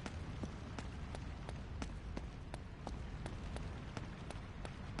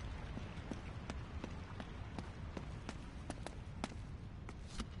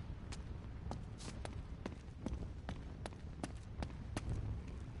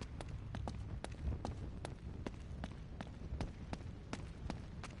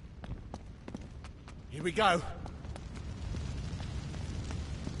 Here we go.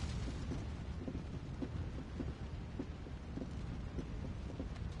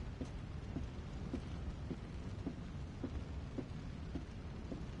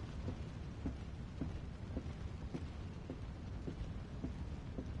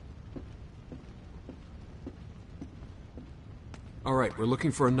 All right, we're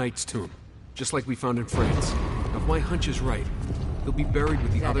looking for a knight's tomb, just like we found in France. Now, if my hunch is right, he'll be buried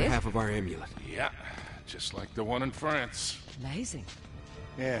with the other half of our amulet. Yeah, just like the one in France. Amazing.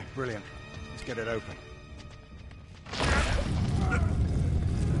 Yeah, brilliant. Let's get it open.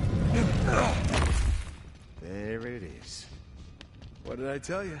 There it is. What did I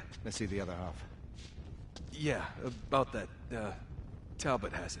tell you? Let's see the other half. Yeah, about that,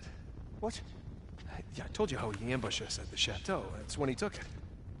 Talbot has it. What? Yeah, I told you how he ambushed us at the chateau. That's when he took it.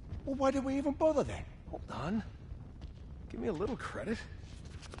 Well, why did we even bother then? Hold on. Give me a little credit.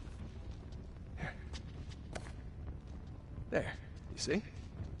 Here. There. You see?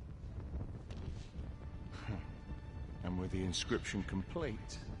 And with the inscription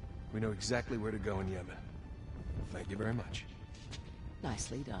complete... We know exactly where to go in Yemen. Thank you very much.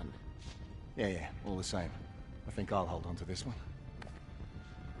 Nicely done. Yeah, all the same. I think I'll hold on to this one.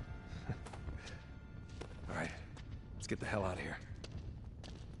 All right, let's get the hell out of here.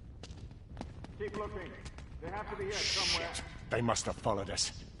 Keep looking. They have to be here somewhere. Shit. They must have followed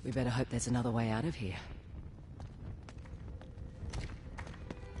us. We better hope there's another way out of here.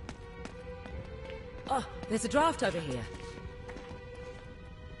 Oh, there's a draft over here.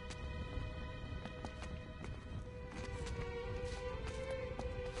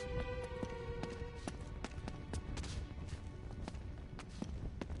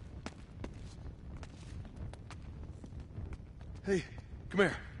 Hey, come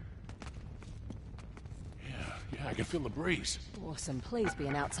here. Yeah, I can feel the breeze. Awesome. Please be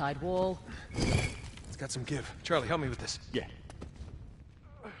an outside wall. It's got some give. Charlie, help me with this. Yeah.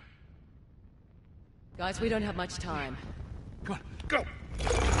 Guys, we don't have much time. Come on, go!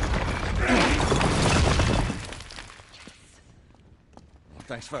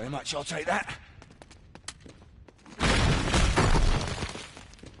 Thanks very much, I'll take that.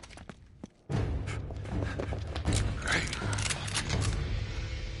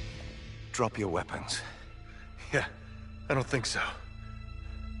 Drop your weapons. Yeah, I don't think so.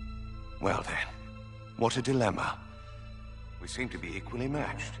 Well then, what a dilemma. We seem to be equally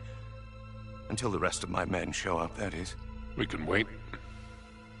matched. Until the rest of my men show up, that is. We can wait.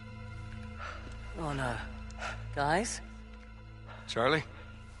 Oh no. Guys? Charlie?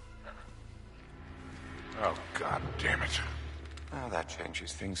 Oh, God damn it. Oh, that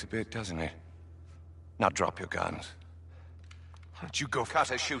changes things a bit, doesn't it? Now drop your guns. Why don't you go...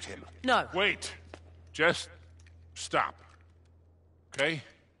 Cutter, shoot him. No. Wait. Just stop. Okay?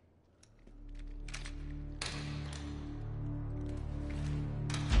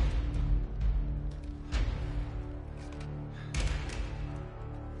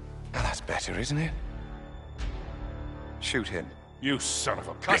 Now that's better, isn't it? Shoot him. You son of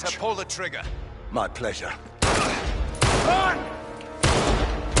a Cutter, bitch. pull the trigger. My pleasure. Run!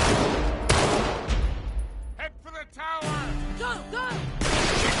 Head for the tower! Go, go!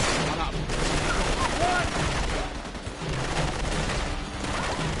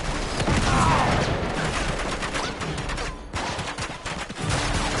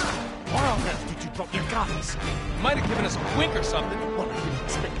 Why on earth did you drop your guns? Might have given us a wink or something. Well, I didn't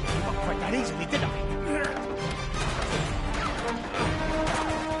expect you to give up quite that easily, did I?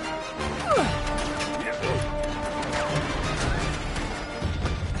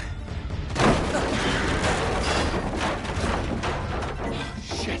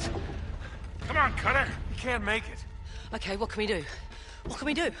 Shit. Come on, Cutter. You can't make it. Okay, what can we do? What can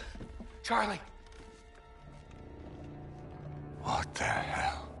we do? Charlie. What the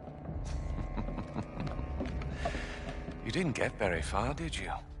hell? You didn't get very far, did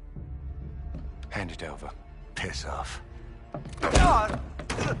you? Hand it over. Piss off. There's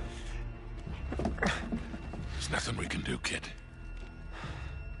nothing we can do, kid.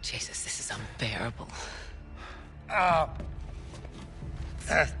 Jesus, this is unbearable.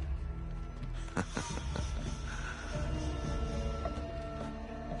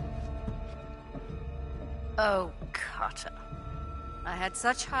 Oh, Cutter. I had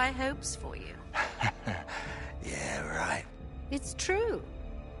such high hopes for you. Yeah, right. It's true.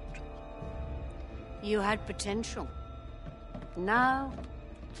 You had potential. Now,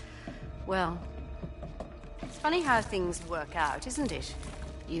 well, it's funny how things work out, isn't it?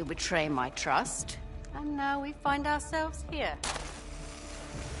 You betray my trust, and now we find ourselves here.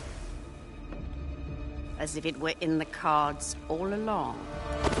 As if it were in the cards all along.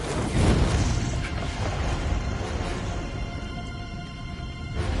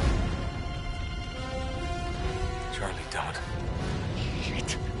 Charlie, don't.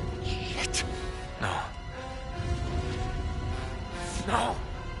 Shit. Shit. No. No!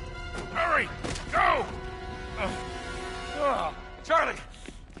 Hurry! Go! Charlie!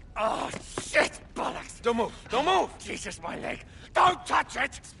 Oh, shit! Bollocks! Don't move! Don't move! Jesus, my leg! Don't touch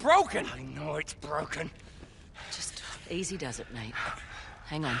it! It's broken! I know it's broken. Just easy does it, Nate.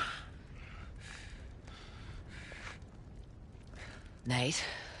 Hang on. Nate,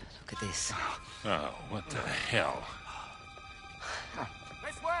 look at this. Oh, what the hell?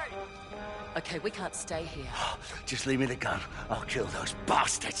 This way! Okay, we can't stay here. Just leave me the gun. I'll kill those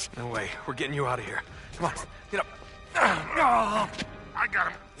bastards. No way. We're getting you out of here. Come on, get up. I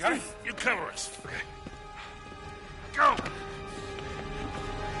got him. You got it? You cover us. Okay. Go!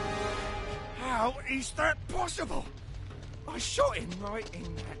 How is that possible? I shot him right in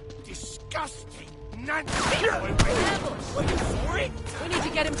that disgusting Nancy. Were you for it? We need to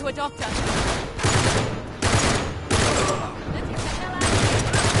get him to a doctor.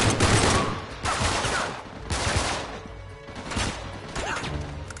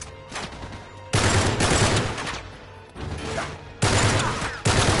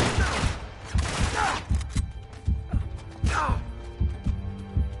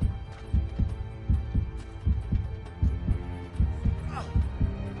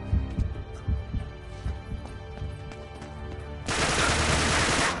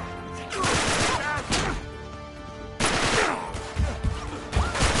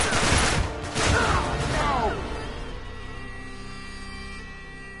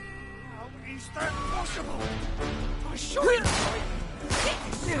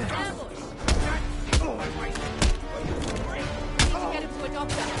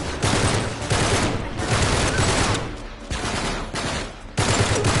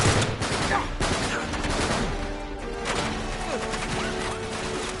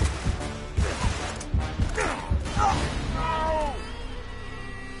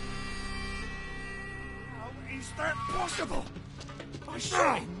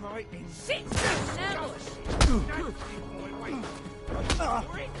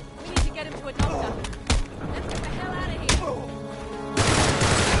 Let's get the hell out of here.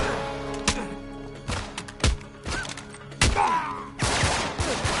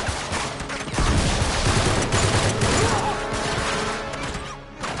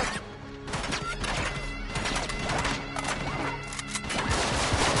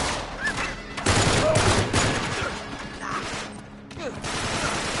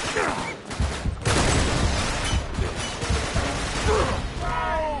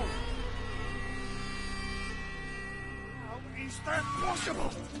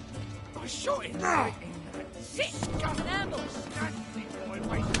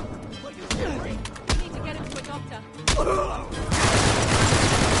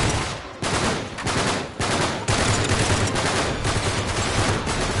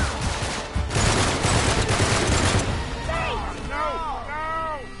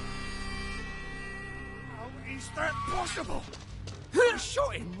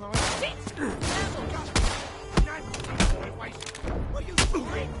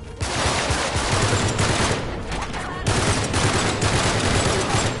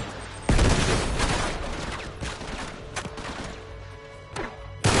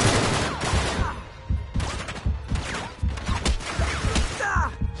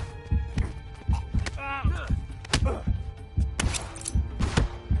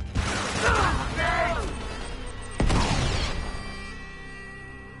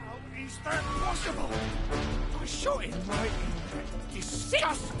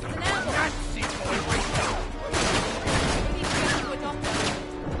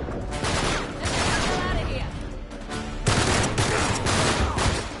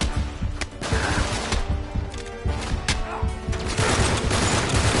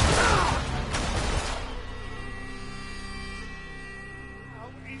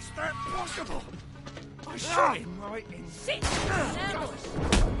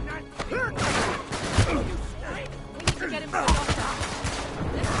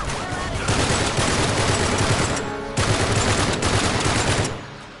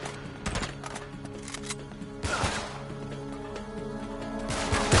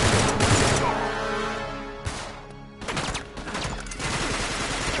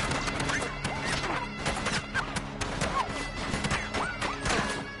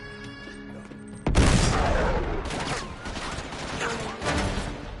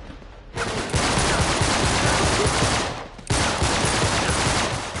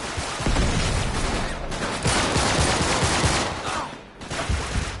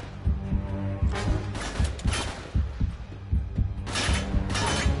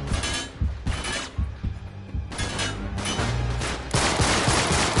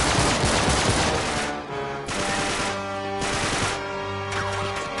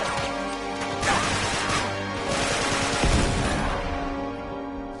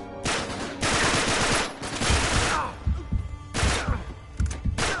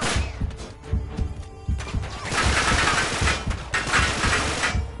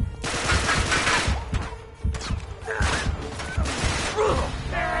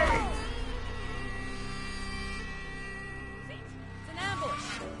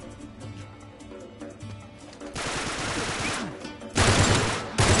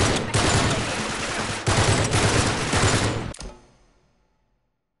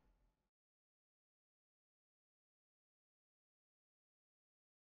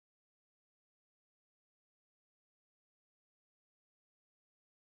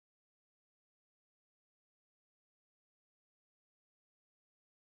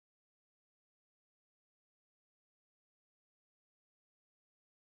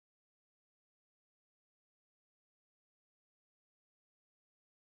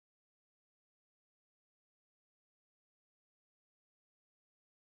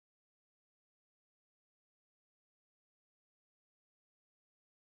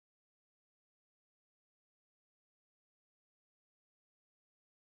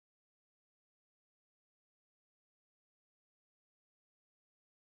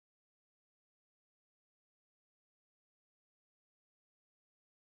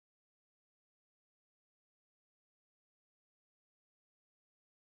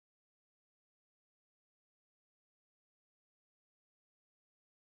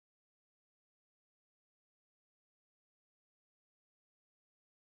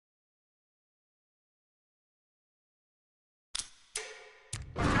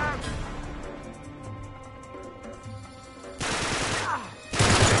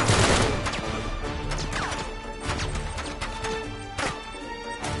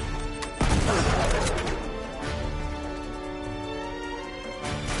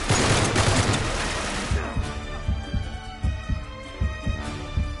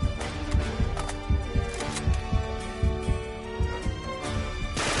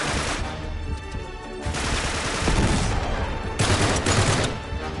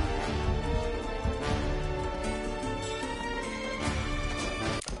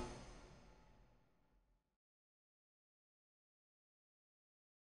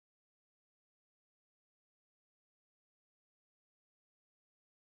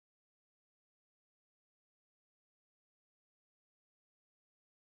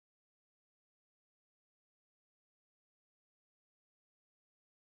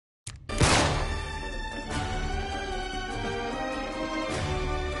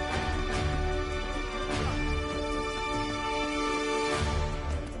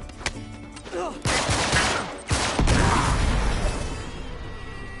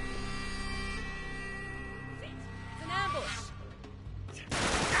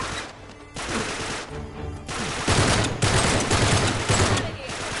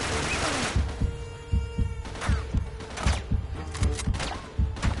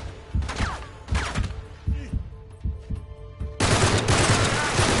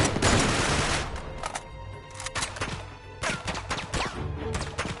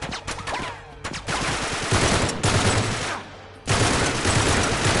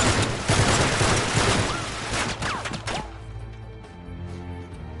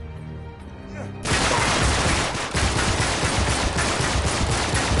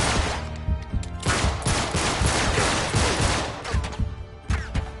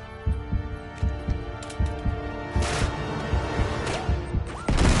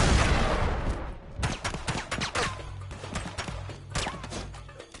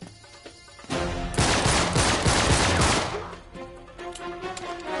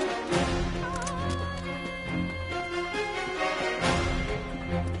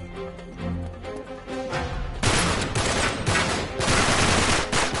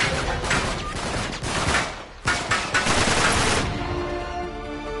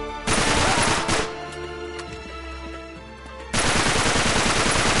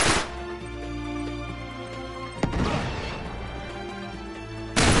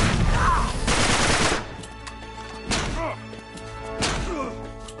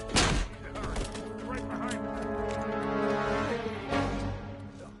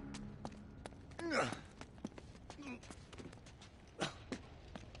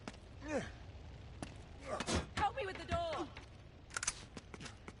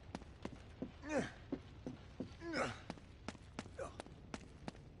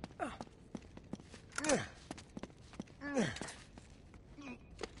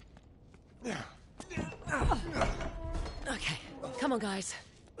 Come on, guys.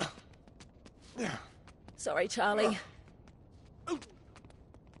 Sorry, Charlie. Whew.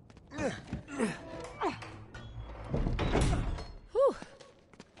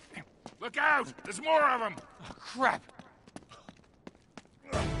 Look out! There's more of them! Oh, crap!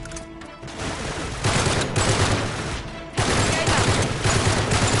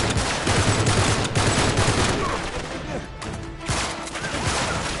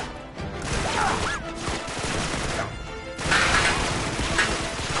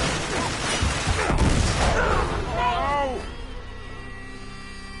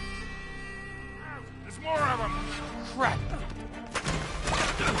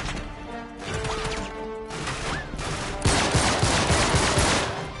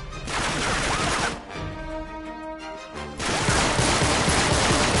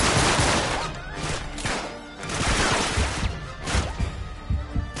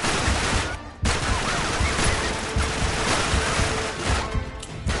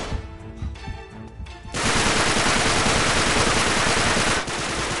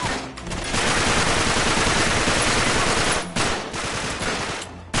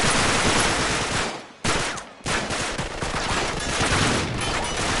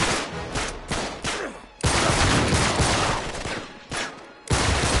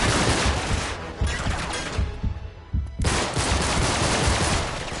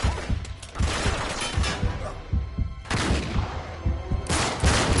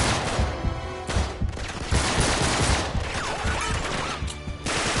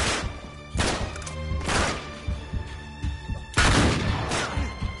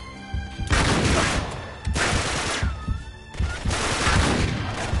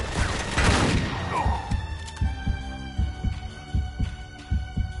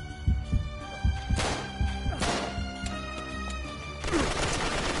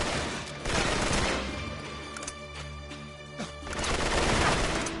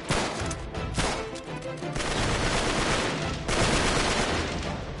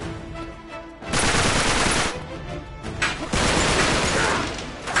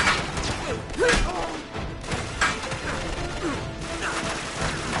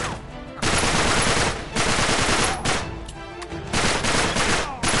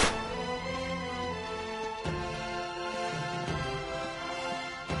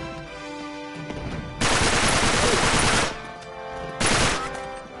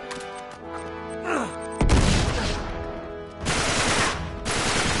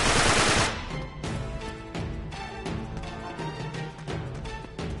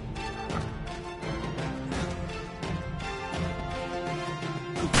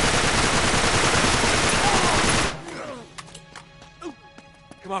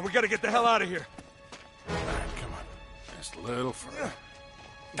 Come on, we gotta get the hell out of here. All right, come on. Just a little further.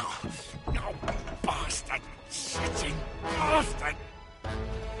 No, bastard! Shitting bastard!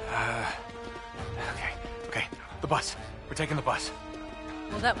 Okay. The bus. We're taking the bus.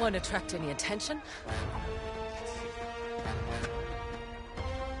 Well, that won't attract any attention.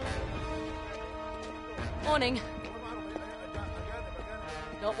 Morning.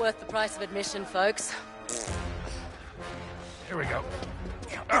 Not worth the price of admission, folks. Here we go.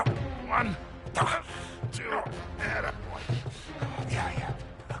 1, 2, and up one. Yeah.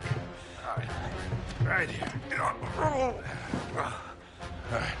 Okay. All right. Right here. All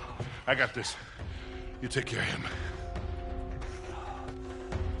right. I got this. You take care of him.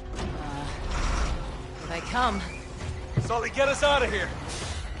 Here they come. Sully, get us out of here.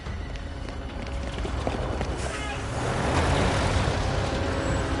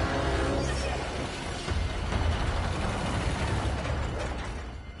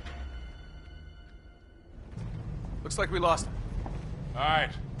 Looks like we lost him. All right.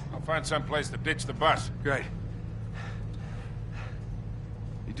 I'll find some place to ditch the bus. Great.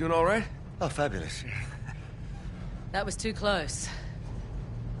 You doing all right? Oh, fabulous. That was too close.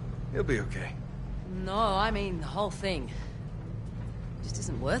 You'll be okay. No, I mean the whole thing. Just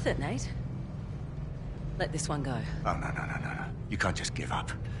isn't worth it, Nate. Let this one go. Oh, no. You can't just give up.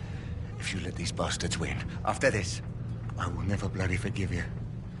 If you let these bastards win, after this, I will never bloody forgive you.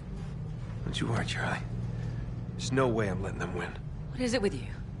 Don't you worry, Charlie. There's no way I'm letting them win. What is it with you?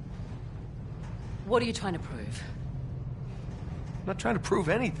 What are you trying to prove? I'm not trying to prove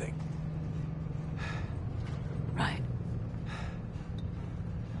anything. Right.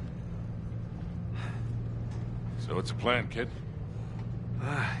 So what's the plan, kid?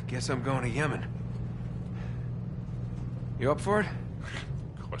 Guess I'm going to Yemen. You up for it?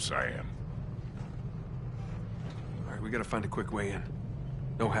 Of course I am. All right, we gotta find a quick way in.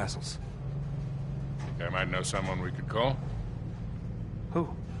 No hassles. Think I might know someone we could call? Who?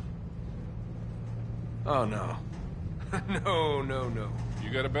 Oh, no. No, no, no. You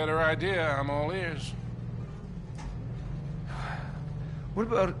got a better idea, I'm all ears. What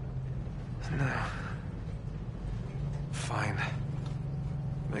about... No. Fine.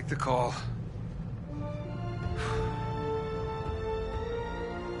 Make the call.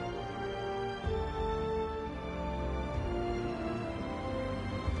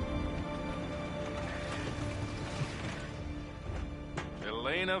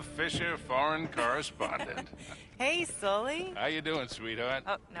 Elena Fisher, foreign correspondent. Hey, Sully. How you doing, sweetheart?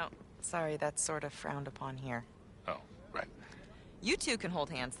 Oh, no. Sorry, that's sort of frowned upon here. Oh, right. You two can hold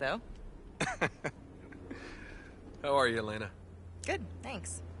hands, though. How are you, Elena? Good,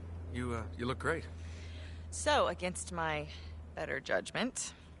 thanks. You look great. So, against my better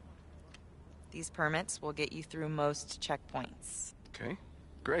judgment, these permits will get you through most checkpoints. Okay,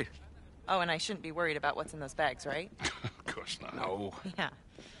 great. Oh, and I shouldn't be worried about what's in those bags, right? Of course not. No. Yeah.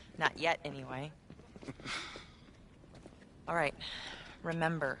 Not yet, anyway. All right.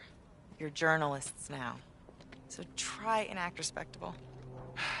 Remember, you're journalists now. So try and act respectable.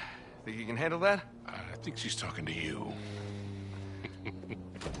 Think you can handle that? I think she's talking to you.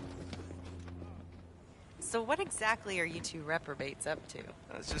 So what exactly are you two reprobates up to?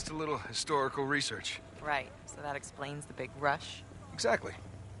 It's just a little historical research. Right. So that explains the big rush. Exactly.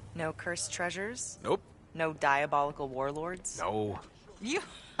 No cursed treasures? Nope. No diabolical warlords? No. You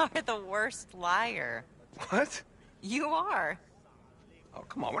are the worst liar. What? You are. Oh,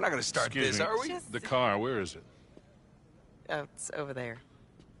 come on. We're not going to start Excuse this, me. are we? The car, where is it? Oh, it's over there.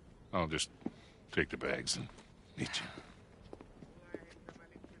 I'll just take the bags and meet you.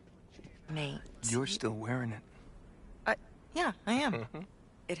 Nate. You're still wearing it. Yeah, I am.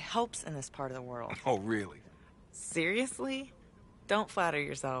 It helps in this part of the world. Oh, really? Seriously? Don't flatter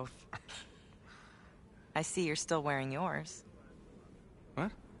yourself. I see you're still wearing yours.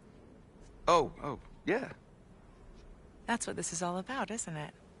 What? Oh, yeah. That's what this is all about, isn't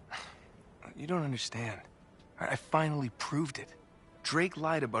it? You don't understand. I finally proved it. Drake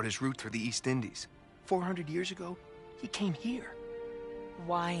lied about his route through the East Indies. 400 years ago, he came here.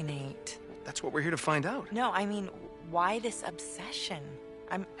 Why, Nate? That's what we're here to find out. No, I mean, why this obsession?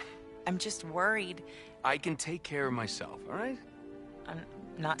 I'm just worried. I can take care of myself, all right? I'm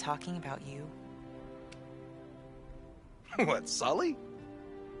not talking about you. What, Sully?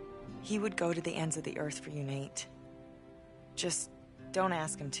 He would go to the ends of the earth for you, Nate. Just don't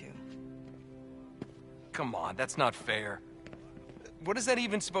ask him to. Come on, that's not fair. What is that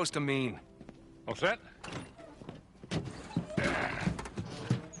even supposed to mean? All set? You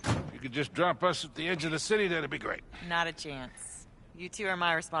could just drop us at the edge of the city, that'd be great. Not a chance. You two are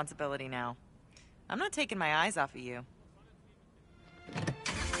my responsibility now. I'm not taking my eyes off of you.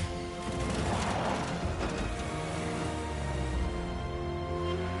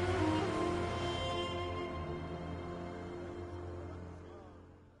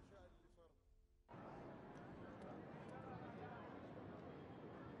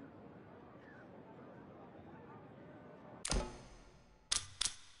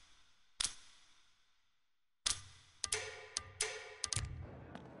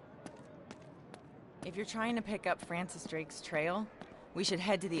 If you're trying to pick up Francis Drake's trail, we should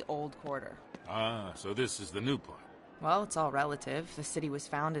head to the old quarter. Ah, so this is the new part. Well, it's all relative. The city was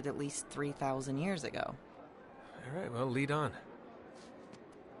founded at least 3,000 years ago. All right, well, lead on.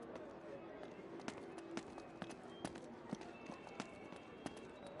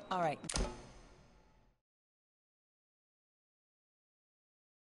 All right.